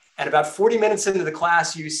 And about 40 minutes into the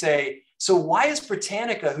class, you say, so why is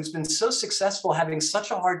Britannica, who's been so successful, having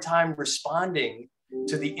such a hard time responding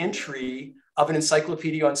to the entry of an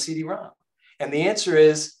encyclopedia on CD-ROM? And the answer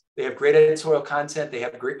is, they have great editorial content, they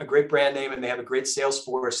have a great brand name, and they have a great sales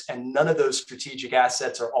force, and none of those strategic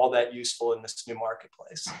assets are all that useful in this new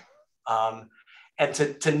marketplace. And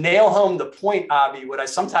to nail home the point, Avi, what I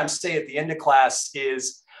sometimes say at the end of class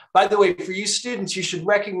is, by the way, for you students, you should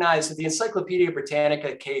recognize that the Encyclopedia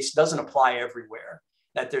Britannica case doesn't apply everywhere,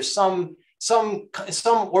 that there's some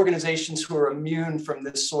organizations who are immune from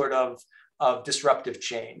this sort of disruptive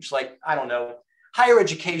change. Like, I don't know, higher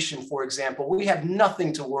education, for example, we have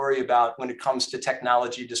nothing to worry about when it comes to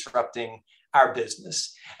technology disrupting our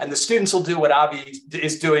business. And the students will do what Avi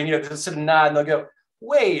is doing, they'll sort of nod and they'll go,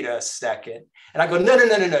 wait a second. And I go, no,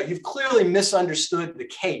 you've clearly misunderstood the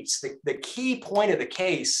case. The key point of the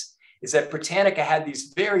case is that Britannica had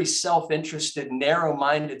these very self-interested,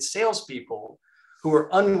 narrow-minded salespeople who were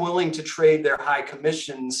unwilling to trade their high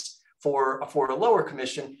commissions for a lower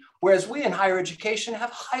commission. Whereas we in higher education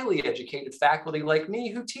have highly educated faculty like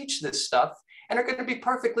me who teach this stuff and are going to be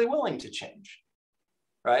perfectly willing to change,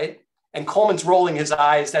 right? And Coleman's rolling his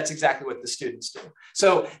eyes. That's exactly what the students do.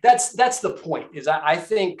 So that's the point. Is I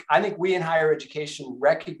think we in higher education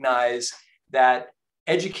recognize that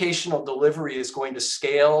educational delivery is going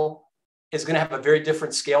to have a very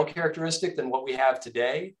different scale characteristic than what we have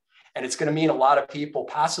today. And it's going to mean a lot of people,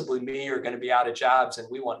 possibly me, are going to be out of jobs, and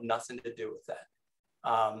we want nothing to do with that.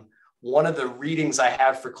 One of the readings I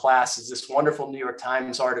have for class is this wonderful New York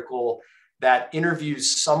Times article that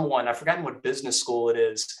interviews someone, I've forgotten what business school it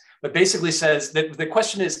is, but basically says that the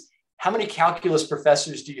question is, how many calculus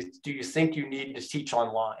professors do you think you need to teach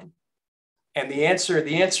online? And the answer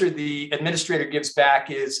the administrator gives back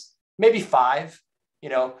is maybe 5,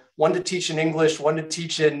 one to teach in English, one to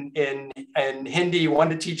teach in Hindi, one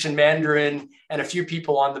to teach in Mandarin, and a few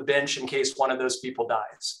people on the bench in case one of those people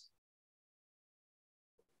dies.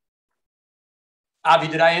 Avi,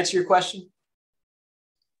 did I answer your question?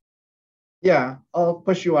 Yeah, I'll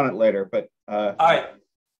push you on it later, but all right.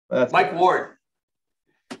 Mike Ward.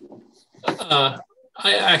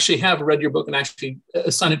 I actually have read your book and actually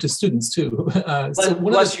assigned it to students too.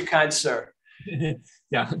 Bless you, kind sir.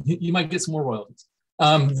 Yeah, you might get some more royalties.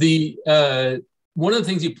 One of the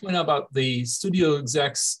things you point out about the studio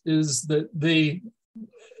execs is that they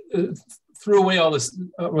threw away all this,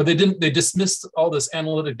 or they dismissed all this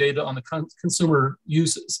analytic data on the consumer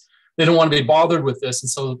uses. They don't want to be bothered with this. And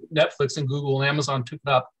so Netflix and Google and Amazon took it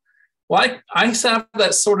up. Well, I have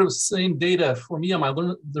that sort of same data for me on my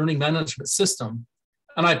learning management system,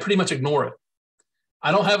 and I pretty much ignore it.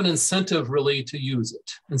 I don't have an incentive really to use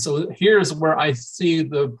it. And so here's where I see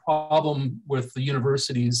the problem with the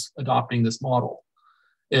universities adopting this model,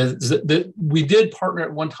 is that we did partner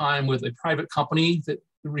at one time with a private company that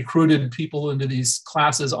recruited people into these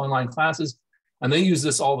classes, online classes, and they use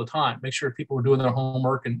this all the time, make sure people are doing their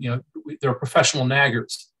homework, and they're professional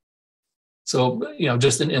naggers. So,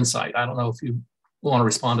 just an insight. I don't know if you want to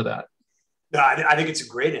respond to that. No, I think it's a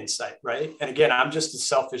great insight, right? And again, I'm just as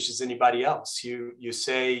selfish as anybody else. You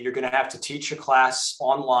say you're going to have to teach a class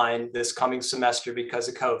online this coming semester because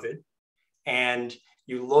of COVID. And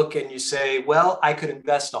you look and you say, well, I could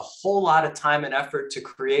invest a whole lot of time and effort to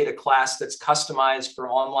create a class that's customized for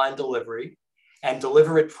online delivery and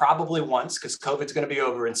deliver it probably once, because COVID's going to be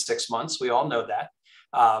over in 6 months. We all know that.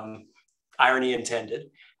 Irony intended.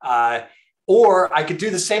 Or I could do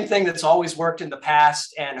the same thing that's always worked in the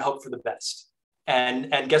past and hope for the best.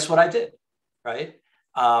 And guess what I did, right?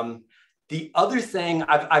 The other thing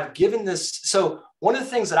I've given this, so one of the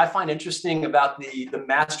things that I find interesting about the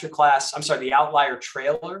masterclass, the Outlier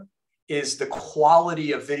trailer, is the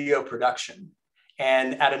quality of video production.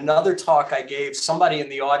 And at another talk I gave, somebody in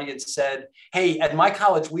the audience said, hey, at my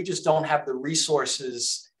college, we just don't have the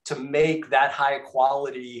resources to make that high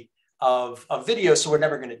quality of video, so we're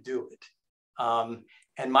never going to do it.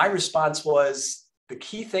 And my response was, the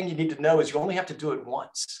key thing you need to know is you only have to do it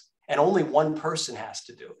once, and only one person has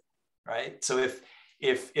to do it, right? So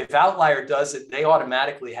if Outlier does it, they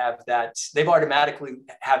automatically have that, they've automatically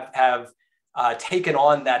have taken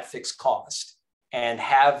on that fixed cost and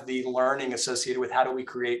have the learning associated with how do we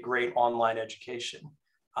create great online education.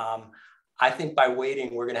 I think by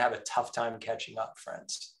waiting, we're going to have a tough time catching up,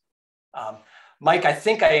 friends. Mike, I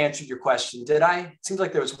think I answered your question. Did I? It seems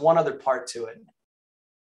like there was one other part to it.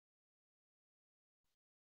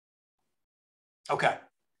 Okay.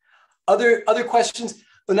 Other questions?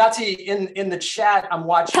 Lunati, in the chat, I'm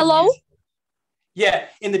watching. Hello? Yeah,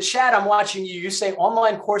 in the chat, I'm watching you. You say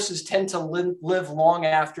online courses tend to live long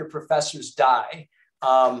after professors die.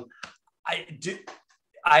 I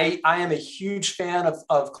am a huge fan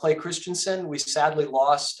of Clay Christensen. We sadly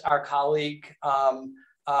lost our colleague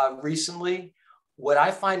recently. What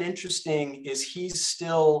I find interesting is he's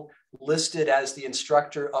still listed as the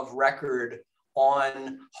instructor of record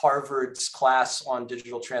on Harvard's class on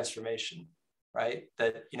digital transformation, right?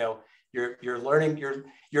 That, you're learning,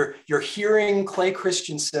 you're hearing Clay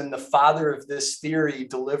Christensen, the father of this theory,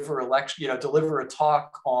 deliver a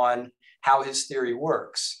talk on how his theory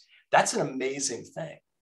works. That's an amazing thing.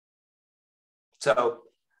 So,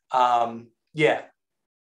 yeah.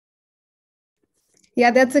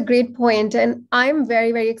 Yeah, that's a great point. And I'm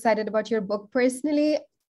very, very excited about your book personally.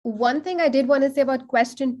 One thing I did want to say about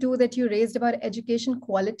question 2 that you raised about education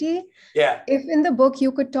quality. Yeah. If in the book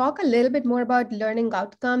you could talk a little bit more about learning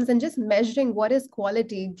outcomes and just measuring what is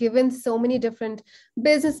quality, given so many different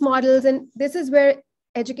business models. And this is where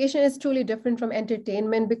education is truly different from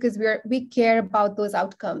entertainment, because we care about those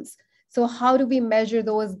outcomes. So how do we measure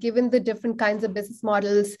those given the different kinds of business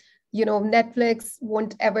models? Netflix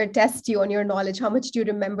won't ever test you on your knowledge. How much do you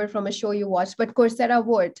remember from a show you watched? But Coursera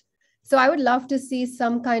would. So I would love to see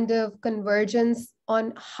some kind of convergence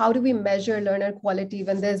on how do we measure learner quality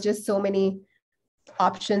when there's just so many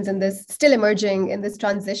options in this, still emerging in this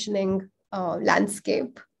transitioning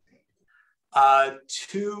landscape.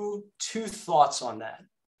 Two thoughts on that,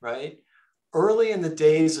 right? Early in the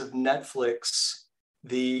days of Netflix,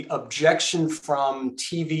 the objection from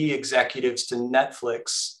TV executives to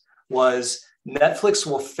Netflix was Netflix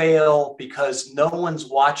will fail because no one's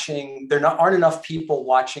watching, aren't enough people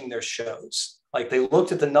watching their shows. Like they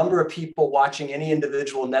looked at the number of people watching any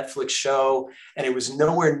individual Netflix show, and it was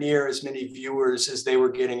nowhere near as many viewers as they were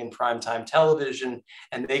getting in primetime television.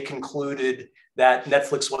 And they concluded that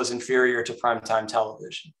Netflix was inferior to primetime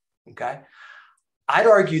television, okay? I'd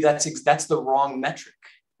argue that's the wrong metric,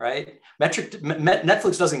 right?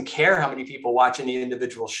 Netflix doesn't care how many people watch any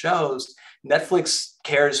individual shows. Netflix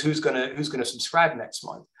cares who's gonna subscribe next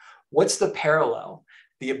month. What's the parallel?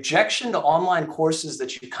 The objection to online courses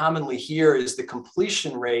that you commonly hear is the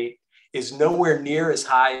completion rate is nowhere near as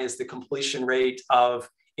high as the completion rate of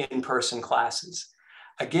in-person classes.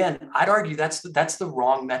 Again, I'd argue that's the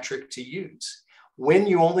wrong metric to use. When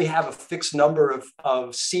you only have a fixed number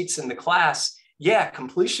of seats in the class, yeah,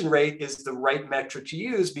 completion rate is the right metric to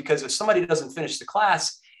use, because if somebody doesn't finish the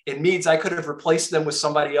class, it means I could have replaced them with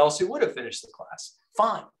somebody else who would have finished the class.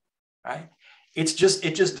 Fine, right? It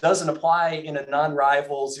just doesn't apply in a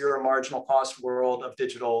non-rival, zero marginal cost world of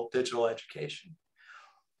digital education.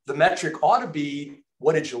 The metric ought to be,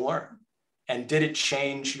 what did you learn? And did it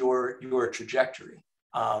change your trajectory?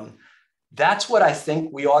 That's what I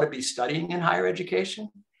think we ought to be studying in higher education.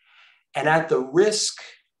 And at the risk,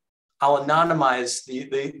 I'll anonymize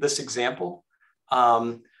this example,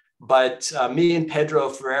 but me and Pedro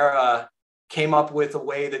Ferreira came up with a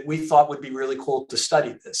way that we thought would be really cool to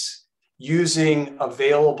study this, using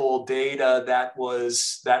available data that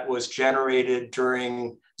was generated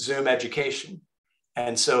during Zoom education.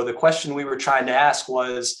 And so the question we were trying to ask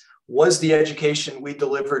was the education we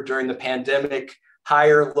delivered during the pandemic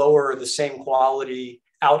higher, lower, or the same quality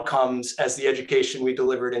outcomes as the education we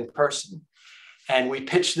delivered in person? And we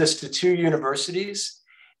pitched this to 2 universities.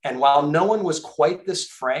 And while no one was quite this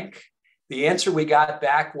frank, the answer we got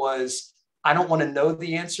back was, I don't want to know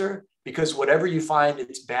the answer, because whatever you find,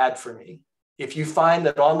 it's bad for me. If you find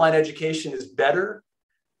that online education is better,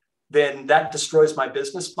 then that destroys my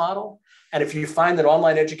business model. And if you find that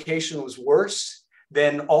online education was worse,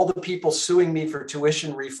 then all the people suing me for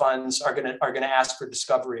tuition refunds are gonna ask for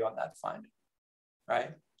discovery on that finding,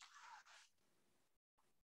 right?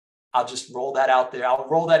 I'll just roll that out there. I'll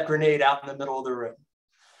roll that grenade out in the middle of the room.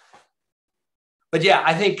 But yeah,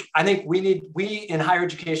 I think we in higher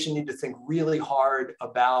education need to think really hard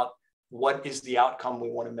about what is the outcome we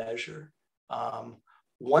want to measure.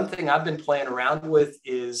 One thing I've been playing around with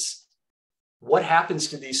is what happens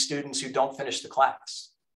to these students who don't finish the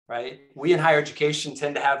class, right? We in higher education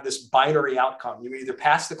tend to have this binary outcome. You either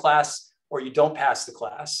pass the class or you don't pass the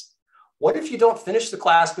class. What if you don't finish the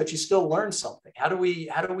class, but you still learn something? How do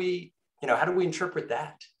we interpret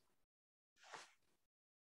that?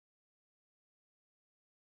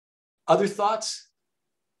 Other thoughts?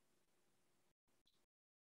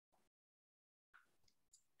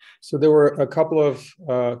 So there were a couple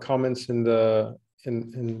of comments in the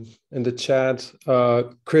chat.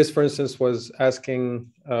 Chris, for instance, was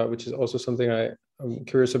asking, which is also something I'm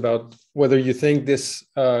curious about, whether you think this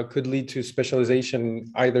could lead to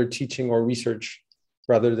specialization, either teaching or research,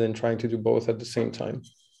 rather than trying to do both at the same time.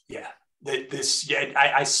 Yeah.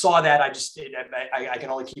 I saw that. I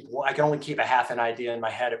can only keep a half an idea in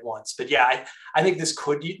my head at once. But yeah, I think this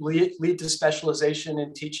could lead to specialization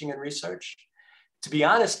in teaching and research. To be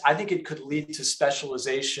honest, I think it could lead to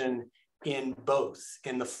specialization in both,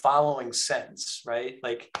 in the following sense, right?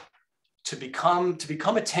 Like to become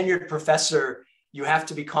a tenured professor, you have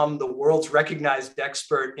to become the world's recognized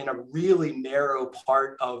expert in a really narrow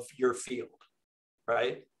part of your field,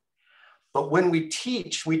 right? But when we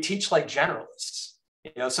teach like generalists,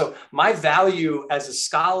 so my value as a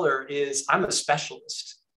scholar is I'm a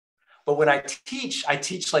specialist. But when I teach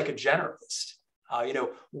like a generalist.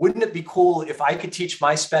 Wouldn't it be cool if I could teach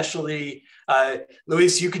my specialty?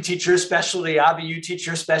 Luis, you could teach your specialty. Avi, you teach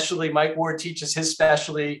your specialty. Mike Ward teaches his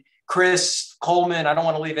specialty. Chris, Coleman, I don't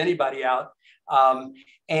want to leave anybody out.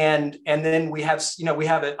 And then we have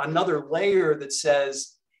another layer that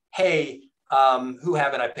says, hey, who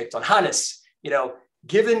haven't I picked on? Hannes,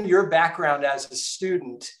 given your background as a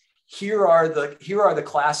student, here are the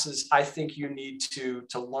classes I think you need to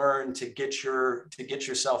learn to get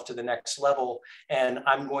yourself to the next level. And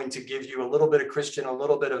I'm going to give you a little bit of Christian, a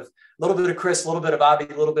little bit of Chris, a little bit of Avi,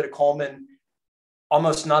 a little bit of Coleman,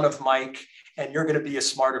 almost none of Mike. And you're going to be a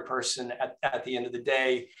smarter person at the end of the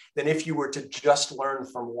day than if you were to just learn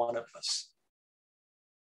from one of us.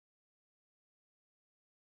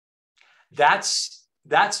 That's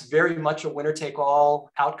very much a winner take all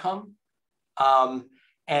outcome.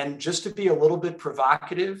 And just to be a little bit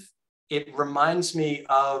provocative, it reminds me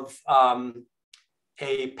of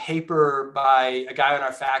a paper by a guy on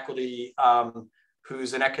our faculty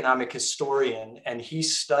who's an economic historian, and he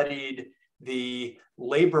studied the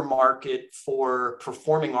labor market for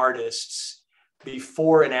performing artists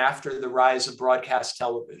before and after the rise of broadcast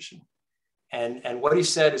television. And what he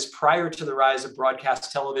said is, prior to the rise of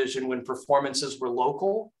broadcast television, when performances were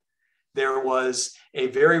local, there was a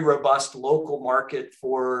very robust local market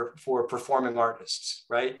for performing artists,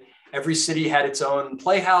 right? Every city had its own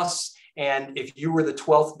playhouse. And if you were the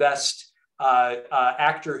 12th best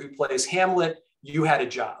actor who plays Hamlet, you had a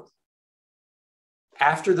job.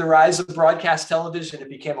 After the rise of broadcast television, it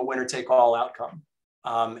became a winner-take-all outcome.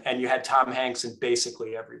 And you had Tom Hanks and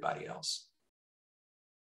basically everybody else.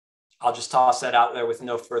 I'll just toss that out there with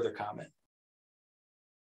no further comment.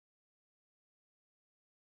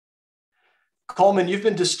 Coleman, you've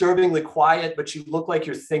been disturbingly quiet, but you look like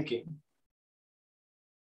you're thinking.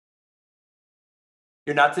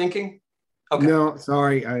 You're not thinking? Okay. No,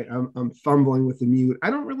 sorry, I'm fumbling with the mute. I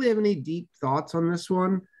don't really have any deep thoughts on this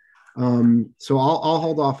one, so I'll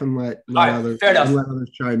hold off and let others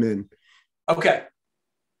chime in. Okay,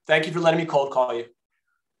 thank you for letting me cold call you.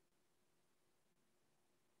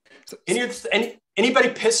 Anybody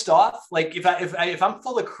pissed off? Like if I'm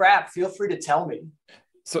full of crap, feel free to tell me.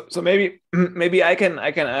 So maybe I can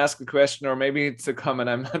ask a question, or maybe it's a comment.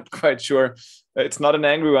 I'm not quite sure. It's not an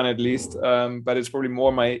angry one, at least, but it's probably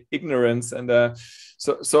more my ignorance. And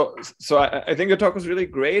so I think the talk was really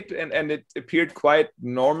great, and it appeared quite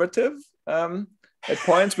normative at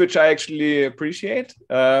points, which I actually appreciate.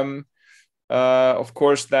 Of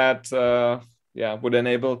course, that would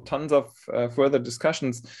enable tons of further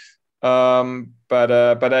discussions. But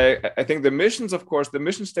I think the missions, of course, the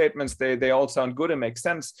mission statements, they all sound good and make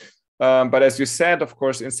sense. But as you said, of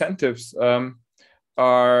course, incentives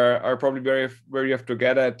are probably where you have to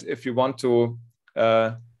get at if you want to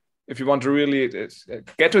really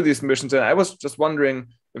get to these missions. And I was just wondering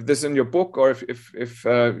if this is in your book, or if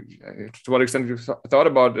to what extent you've thought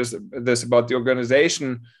about this about the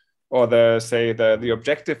organization, or the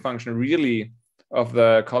objective function really of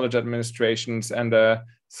the college administrations. And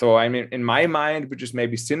so, I mean, in my mind, which is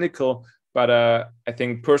maybe cynical, but I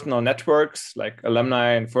think personal networks like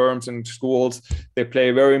alumni and firms and schools, they play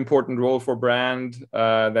a very important role for brand.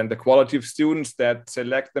 Then the quality of students that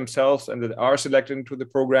select themselves and that are selected into the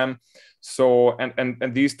program. So,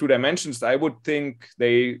 and these two dimensions, I would think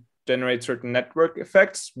they generate certain network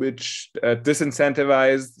effects, which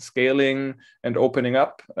disincentivize scaling and opening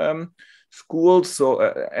up schools. So,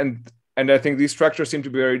 and I think these structures seem to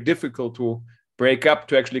be very difficult to break up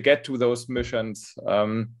to actually get to those missions.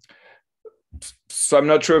 So I'm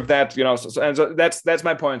not sure if that, so that's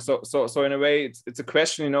my point. So in a way, it's a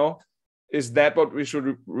question, is that what we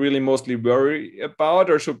should really mostly worry about,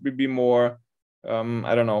 or should we be more,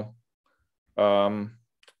 I don't know,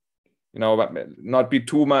 not be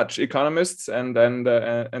too much economists and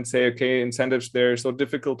say, okay, incentives, they're so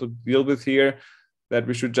difficult to deal with here that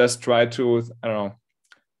we should just try to, I don't know.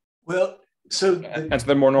 Well, so answer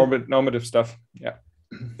the more normative stuff. Yeah.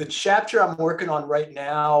 The chapter I'm working on right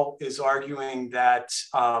now is arguing that,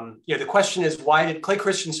 the question is, why did Clay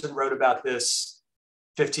Christensen wrote about this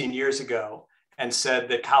 15 years ago and said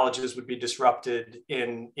that colleges would be disrupted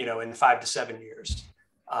in 5 to 7 years.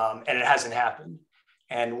 And it hasn't happened.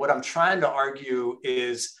 And what I'm trying to argue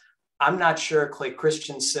is, I'm not sure Clay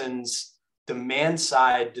Christensen's demand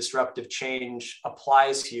side disruptive change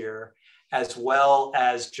applies here, as well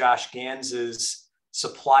as Josh Gans's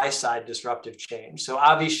supply side disruptive change. So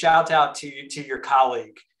Avi, shout out to your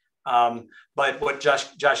colleague. But what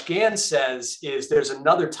Josh Gans says is there's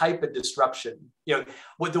another type of disruption.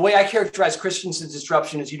 The way I characterize Christensen's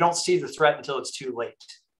disruption is you don't see the threat until it's too late.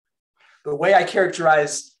 The way I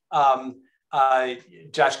characterize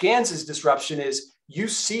Josh Gans's disruption is you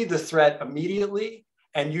see the threat immediately,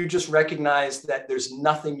 and you just recognize that there's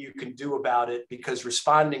nothing you can do about it, because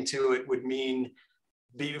responding to it would mean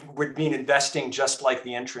investing just like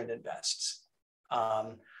the entrant invests.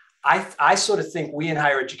 I sort of think we in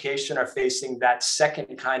higher education are facing that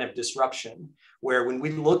second kind of disruption, where when we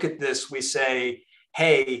look at this, we say,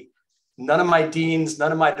 hey, none of my deans,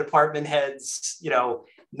 none of my department heads,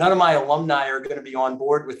 none of my alumni are going to be on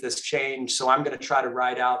board with this change. So I'm going to try to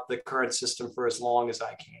ride out the current system for as long as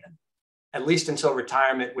I can, at least until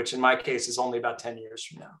retirement, which in my case is only about 10 years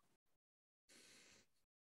from now.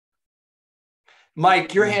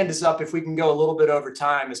 Mike, your hand is up if we can go a little bit over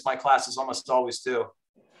time, as my classes almost always do.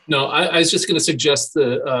 No, I was just going to suggest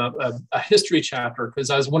a history chapter, because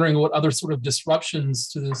I was wondering what other sort of disruptions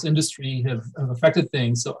to this industry have affected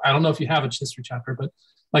things. So I don't know if you have a history chapter, but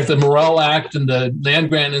like the Morrill Act and the land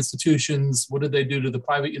grant institutions, what did they do to the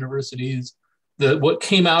private universities? What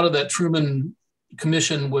came out of that Truman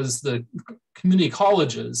Commission was the community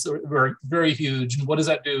colleges were very huge. And what does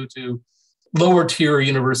that do to lower tier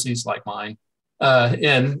universities like mine?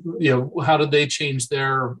 And how did they change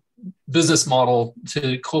their business model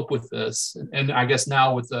to cope with this? And I guess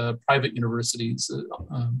now with the private universities.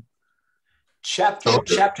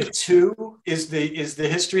 Chapter 2 is the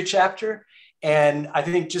history chapter. And I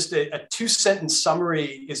think just a 2-sentence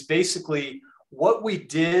summary is basically what we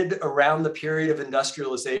did around the period of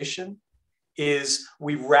industrialization is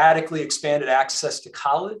we radically expanded access to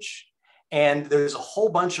college. And there's a whole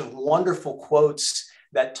bunch of wonderful quotes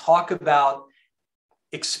that talk about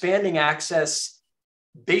expanding access,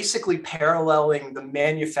 basically paralleling the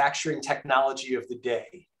manufacturing technology of the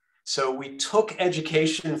day. So we took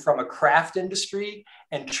education from a craft industry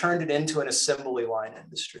and turned it into an assembly line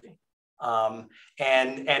industry. And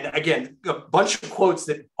again, a bunch of quotes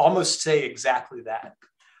that almost say exactly that.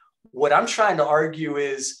 What I'm trying to argue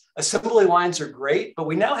is assembly lines are great, but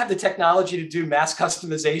we now have the technology to do mass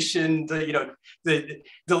customization, the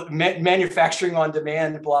manufacturing on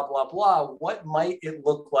demand, blah, blah, blah. What might it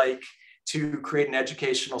look like to create an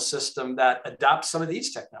educational system that adopts some of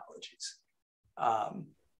these technologies?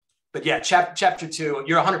 But yeah, chapter 2,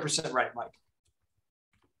 you're 100% right, Mike.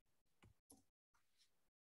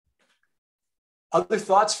 Other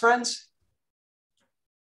thoughts, friends?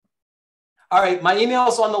 All right, my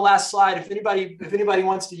email's on the last slide. If anybody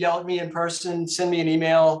wants to yell at me in person, send me an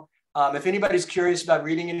email. If anybody's curious about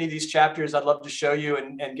reading any of these chapters, I'd love to show you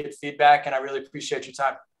and get feedback, and I really appreciate your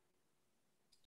time.